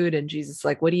food? And Jesus is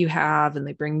like, what do you have? And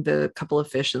they bring the couple of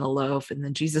fish and the loaf, and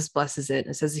then Jesus blesses it.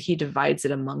 And it says he divides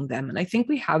it among them. And I think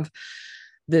we have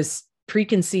this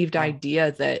preconceived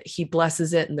idea that he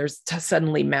blesses it and there's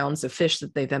suddenly mounds of fish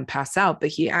that they then pass out. But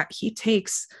he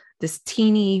takes this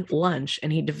teeny lunch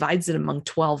and he divides it among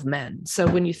 12 men. So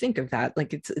when you think of that,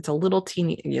 like it's a little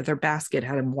teeny, their basket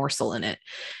had a morsel in it.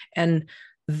 And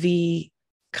the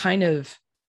kind of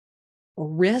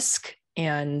risk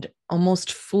and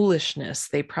almost foolishness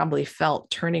they probably felt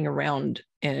turning around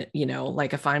and,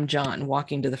 like if I'm John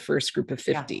walking to the first group of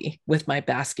 50 with my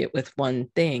basket with one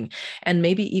thing, and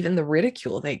maybe even the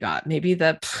ridicule they got, maybe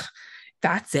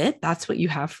that's it, that's what you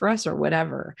have for us or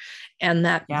whatever. And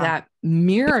that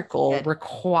miracle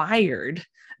required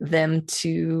them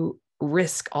to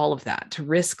risk all of that, to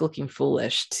risk looking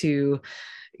foolish, to,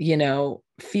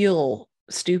 feel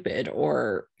stupid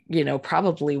or,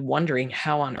 probably wondering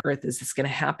how on earth is this going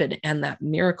to happen. And that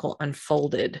miracle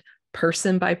unfolded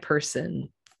person by person,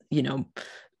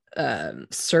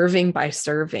 serving by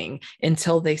serving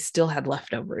until they still had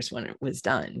leftovers when it was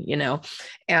done,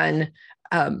 and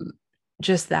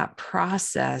just that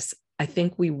process. I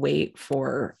think we wait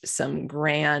for some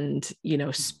grand,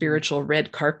 spiritual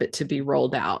red carpet to be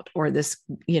rolled out, or this,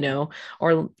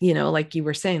 like you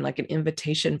were saying, like an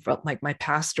invitation from like my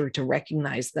pastor to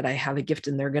recognize that I have a gift,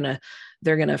 and they're going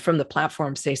to from the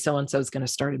platform say, so-and-so is going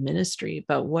to start a ministry.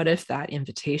 But what if that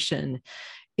invitation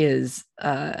is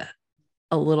a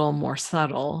little more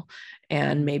subtle,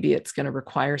 and maybe it's going to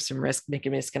require some risk.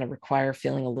 Maybe it's going to require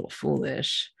feeling a little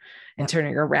foolish and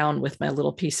turning around with my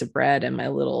little piece of bread and my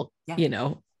little,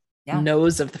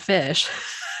 nose of the fish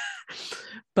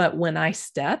But when I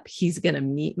step, he's going to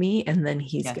meet me, and then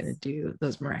he's going to Yes. do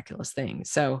those miraculous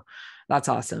things. So that's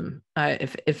awesome.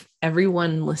 If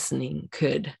everyone listening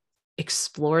could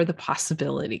explore the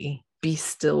possibility, be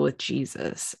still with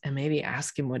Jesus, and maybe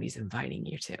ask him what he's inviting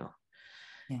you to,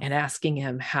 Yes. and asking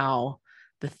him how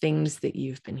the things that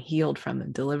you've been healed from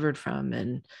and delivered from,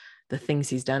 and the things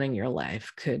he's done in your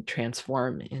life could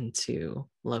transform into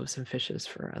loaves and fishes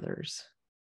for others.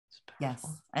 Yes.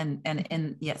 And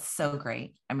yes, so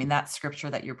great. I mean, that scripture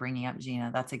that you're bringing up,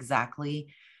 Gina, that's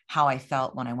exactly how I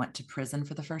felt when I went to prison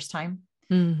for the first time,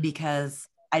 because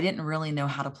I didn't really know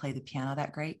how to play the piano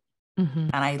that great.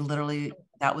 And I literally,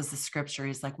 that was the scripture.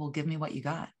 He's like, well, give me what you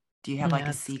got. Do you have like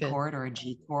a C chord or a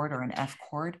G chord or an F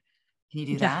chord? Can you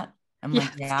do that? I'm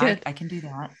like, yeah, I can do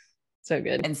that. So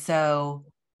good. And so,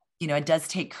 it does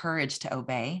take courage to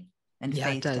obey and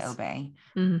faith to obey.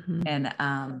 And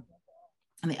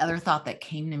the other thought that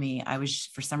came to me,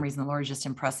 for some reason, the Lord is just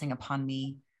impressing upon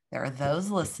me. There are those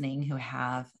listening who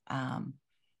have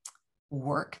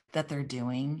work that they're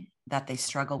doing that they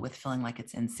struggle with feeling like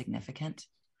it's insignificant.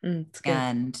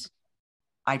 And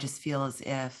I just feel as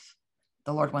if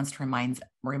the Lord wants to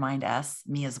remind us,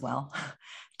 me as well,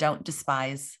 don't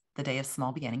despise the day of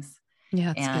small beginnings.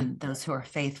 Yeah, and good. Those who are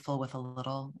faithful with a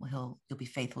little, you'll be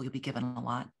faithful. You'll be given a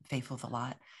lot, faithful with a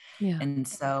lot. Yeah. And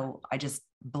so I just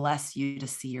bless you to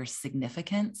see your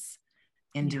significance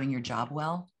in doing your job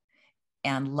well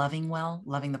and loving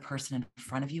the person in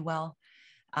front of you well.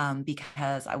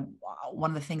 Because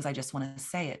one of the things I just want to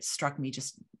say, it struck me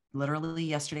just literally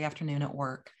yesterday afternoon at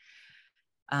work.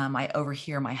 I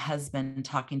overhear my husband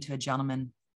talking to a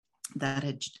gentleman that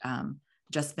had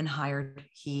just been hired.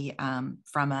 He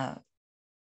from a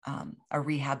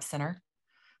rehab center,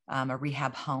 a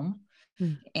rehab home,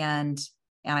 and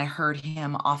I heard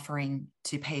him offering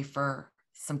to pay for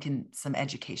some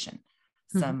education,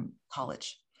 some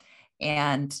college,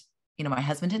 and my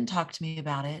husband didn't talk to me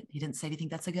about it. He didn't say, "Do you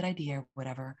think that's a good idea?" or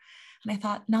whatever. And I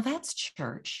thought, now that's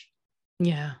church.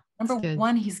 Yeah. Number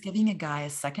one, he's giving a guy a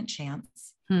second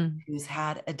chance who's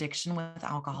had addiction with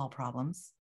alcohol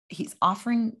problems. He's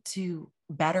offering to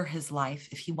better his life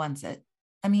if he wants it.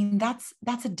 I mean, that's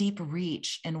a deep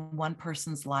reach in one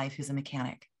person's life who's a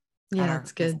mechanic. Yeah,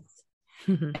 that's good.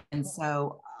 And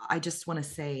so I just want to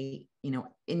say,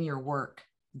 in your work,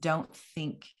 don't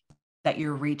think that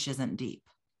your reach isn't deep.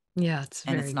 Yeah, it's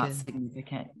not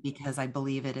significant, because I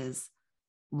believe it is,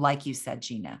 like you said,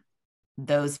 Gina,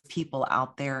 those people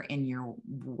out there in your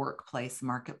workplace,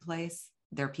 marketplace,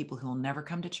 they're people who will never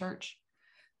come to church,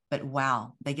 but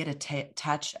wow, they get a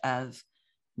touch of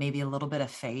maybe a little bit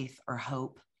of faith or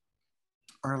hope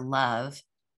or love.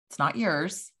 It's not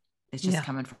yours. It's just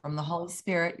coming from the Holy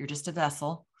Spirit. You're just a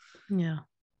vessel. Yeah.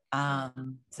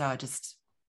 So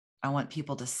I want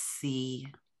people to see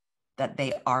that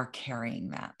they are carrying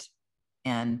that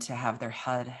and to have their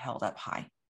head held up high.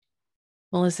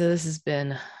 Melissa, this has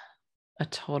been a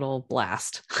total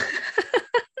blast.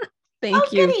 Thanks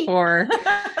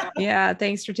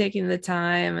for taking the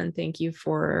time, and thank you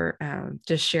for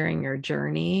just sharing your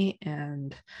journey,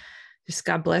 and just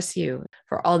God bless you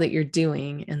for all that you're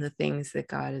doing and the things that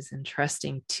God is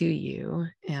entrusting to you.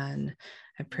 And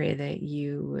I pray that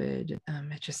you would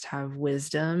just have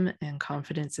wisdom and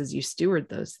confidence as you steward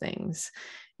those things,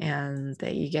 and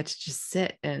that you get to just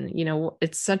sit. And,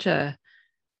 it's I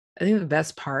think the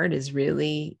best part is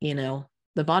really,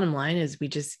 the bottom line is we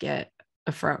just get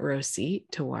a front row seat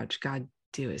to watch God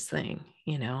do his thing,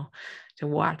 to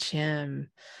watch him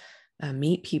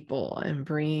meet people and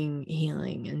bring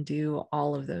healing and do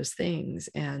all of those things.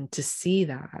 And to see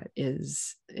that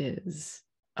is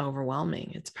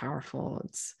overwhelming. It's powerful.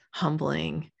 It's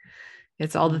humbling.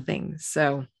 It's all the things.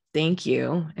 So thank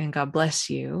you, and God bless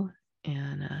you.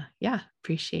 And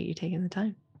appreciate you taking the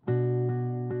time.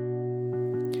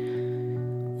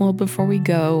 Well, before we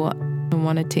go, I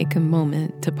want to take a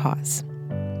moment to pause.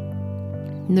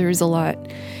 There's a lot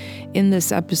in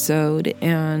this episode,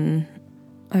 and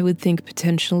I would think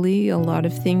potentially a lot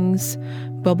of things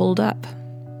bubbled up.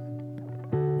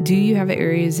 Do you have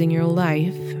areas in your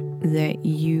life that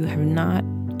you have not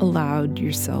allowed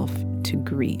yourself to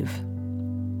grieve?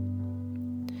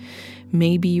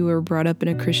 Maybe you were brought up in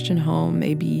a Christian home.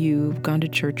 Maybe you've gone to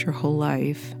church your whole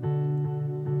life.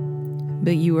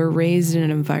 But you were raised in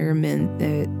an environment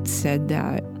that said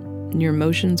that your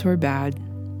emotions were bad.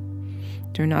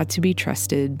 They're not to be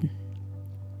trusted.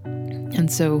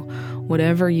 And so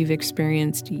whatever you've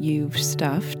experienced, you've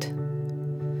stuffed.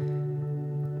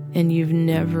 And you've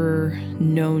never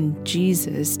known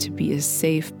Jesus to be a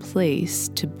safe place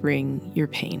to bring your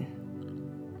pain.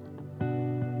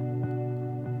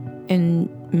 And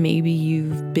maybe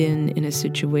you've been in a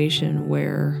situation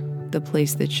where the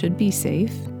place that should be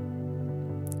safe,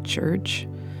 church,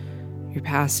 your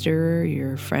pastor,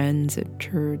 your friends at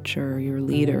church, or your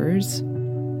leaders,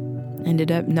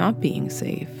 ended up not being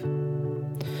safe.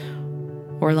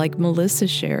 Or like Melissa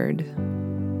shared,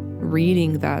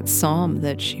 reading that psalm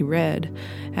that she read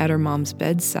at her mom's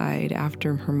bedside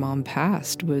after her mom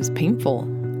passed was painful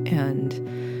and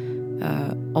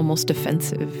almost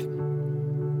offensive.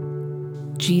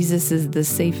 Jesus is the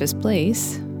safest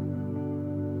place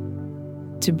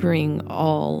to bring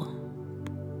all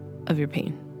of your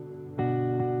pain,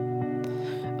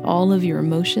 all of your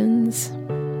emotions,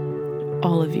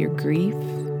 all of your grief.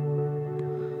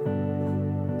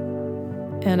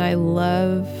 And I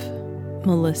love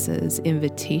Melissa's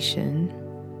invitation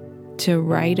to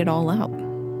write it all out.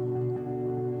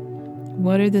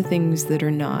 What are the things that are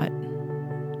not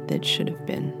that should have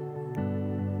been?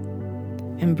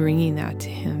 And bringing that to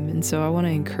him. And so I want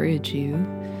to encourage you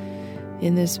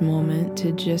in this moment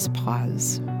to just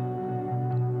pause.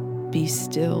 Be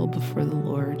still before the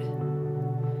Lord.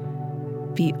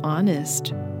 Be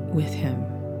honest with him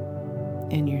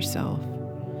and yourself,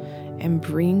 and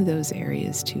bring those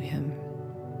areas to him.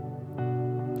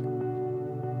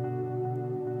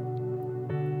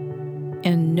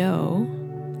 And know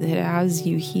that as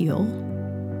you heal,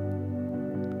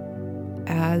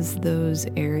 as those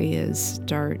areas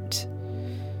start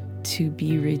to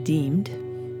be redeemed,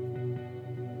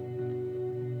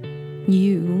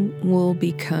 you will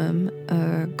become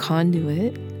a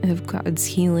conduit of God's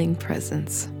healing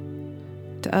presence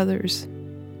to others.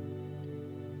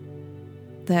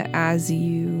 That as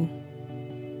you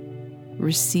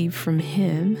receive from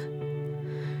him,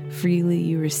 freely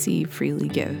you receive, freely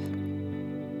give.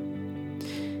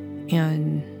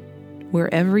 And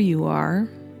wherever you are,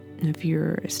 if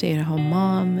you're a stay-at-home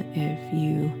mom, if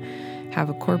you have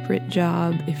a corporate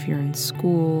job, if you're in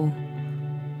school,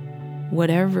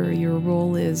 whatever your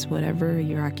role is, whatever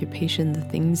your occupation, the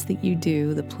things that you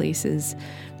do, the places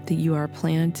that you are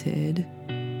planted,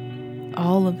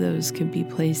 all of those could be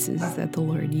places that the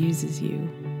Lord uses you.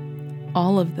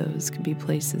 All of those could be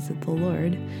places that the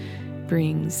Lord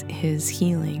brings his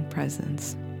healing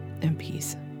presence and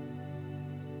peace.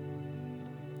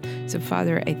 So,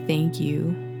 Father, I thank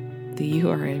you that you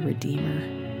are a redeemer.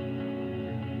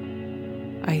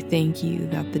 I thank you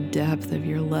that the depth of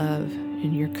your love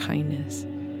and your kindness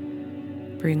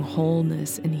bring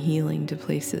wholeness and healing to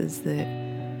places that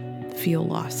feel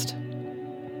lost.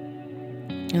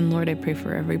 And Lord, I pray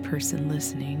for every person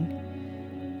listening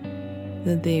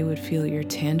that they would feel your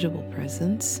tangible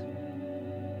presence,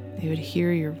 they would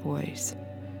hear your voice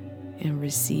and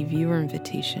receive your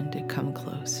invitation to come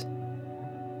close.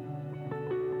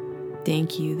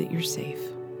 Thank you that you're safe.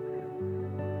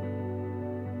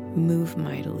 Move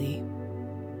mightily.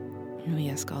 And we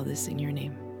ask all this in your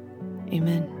name.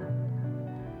 Amen.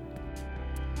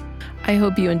 I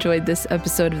hope you enjoyed this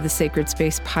episode of the Sacred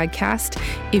Space podcast.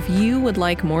 If you would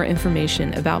like more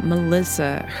information about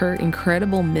Melissa, her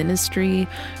incredible ministry,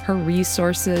 her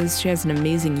resources, she has an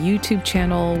amazing YouTube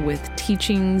channel with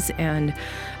teachings, and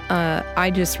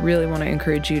I just really want to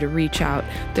encourage you to reach out.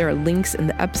 There are links in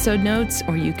the episode notes,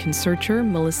 or you can search her,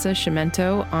 Melissa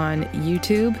Chimento, on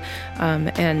YouTube,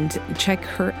 and check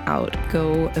her out.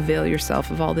 Go avail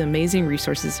yourself of all the amazing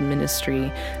resources and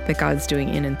ministry that God's doing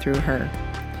in and through her.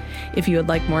 If you would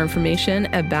like more information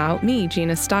about me,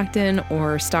 Gina Stockton,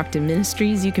 or Stockton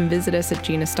Ministries, you can visit us at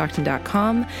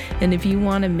ginastockton.com. And if you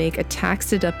want to make a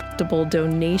tax-deductible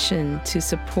donation to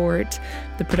support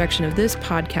the production of this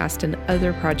podcast and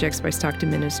other projects by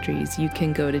Stockton Ministries, you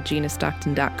can go to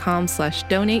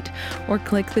ginastockton.com/donate or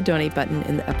click the donate button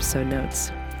in the episode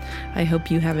notes. I hope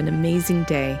you have an amazing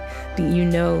day, that you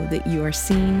know that you are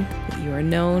seen, that you are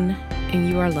known, and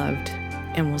you are loved.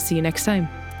 And we'll see you next time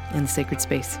in the Sacred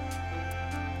Space.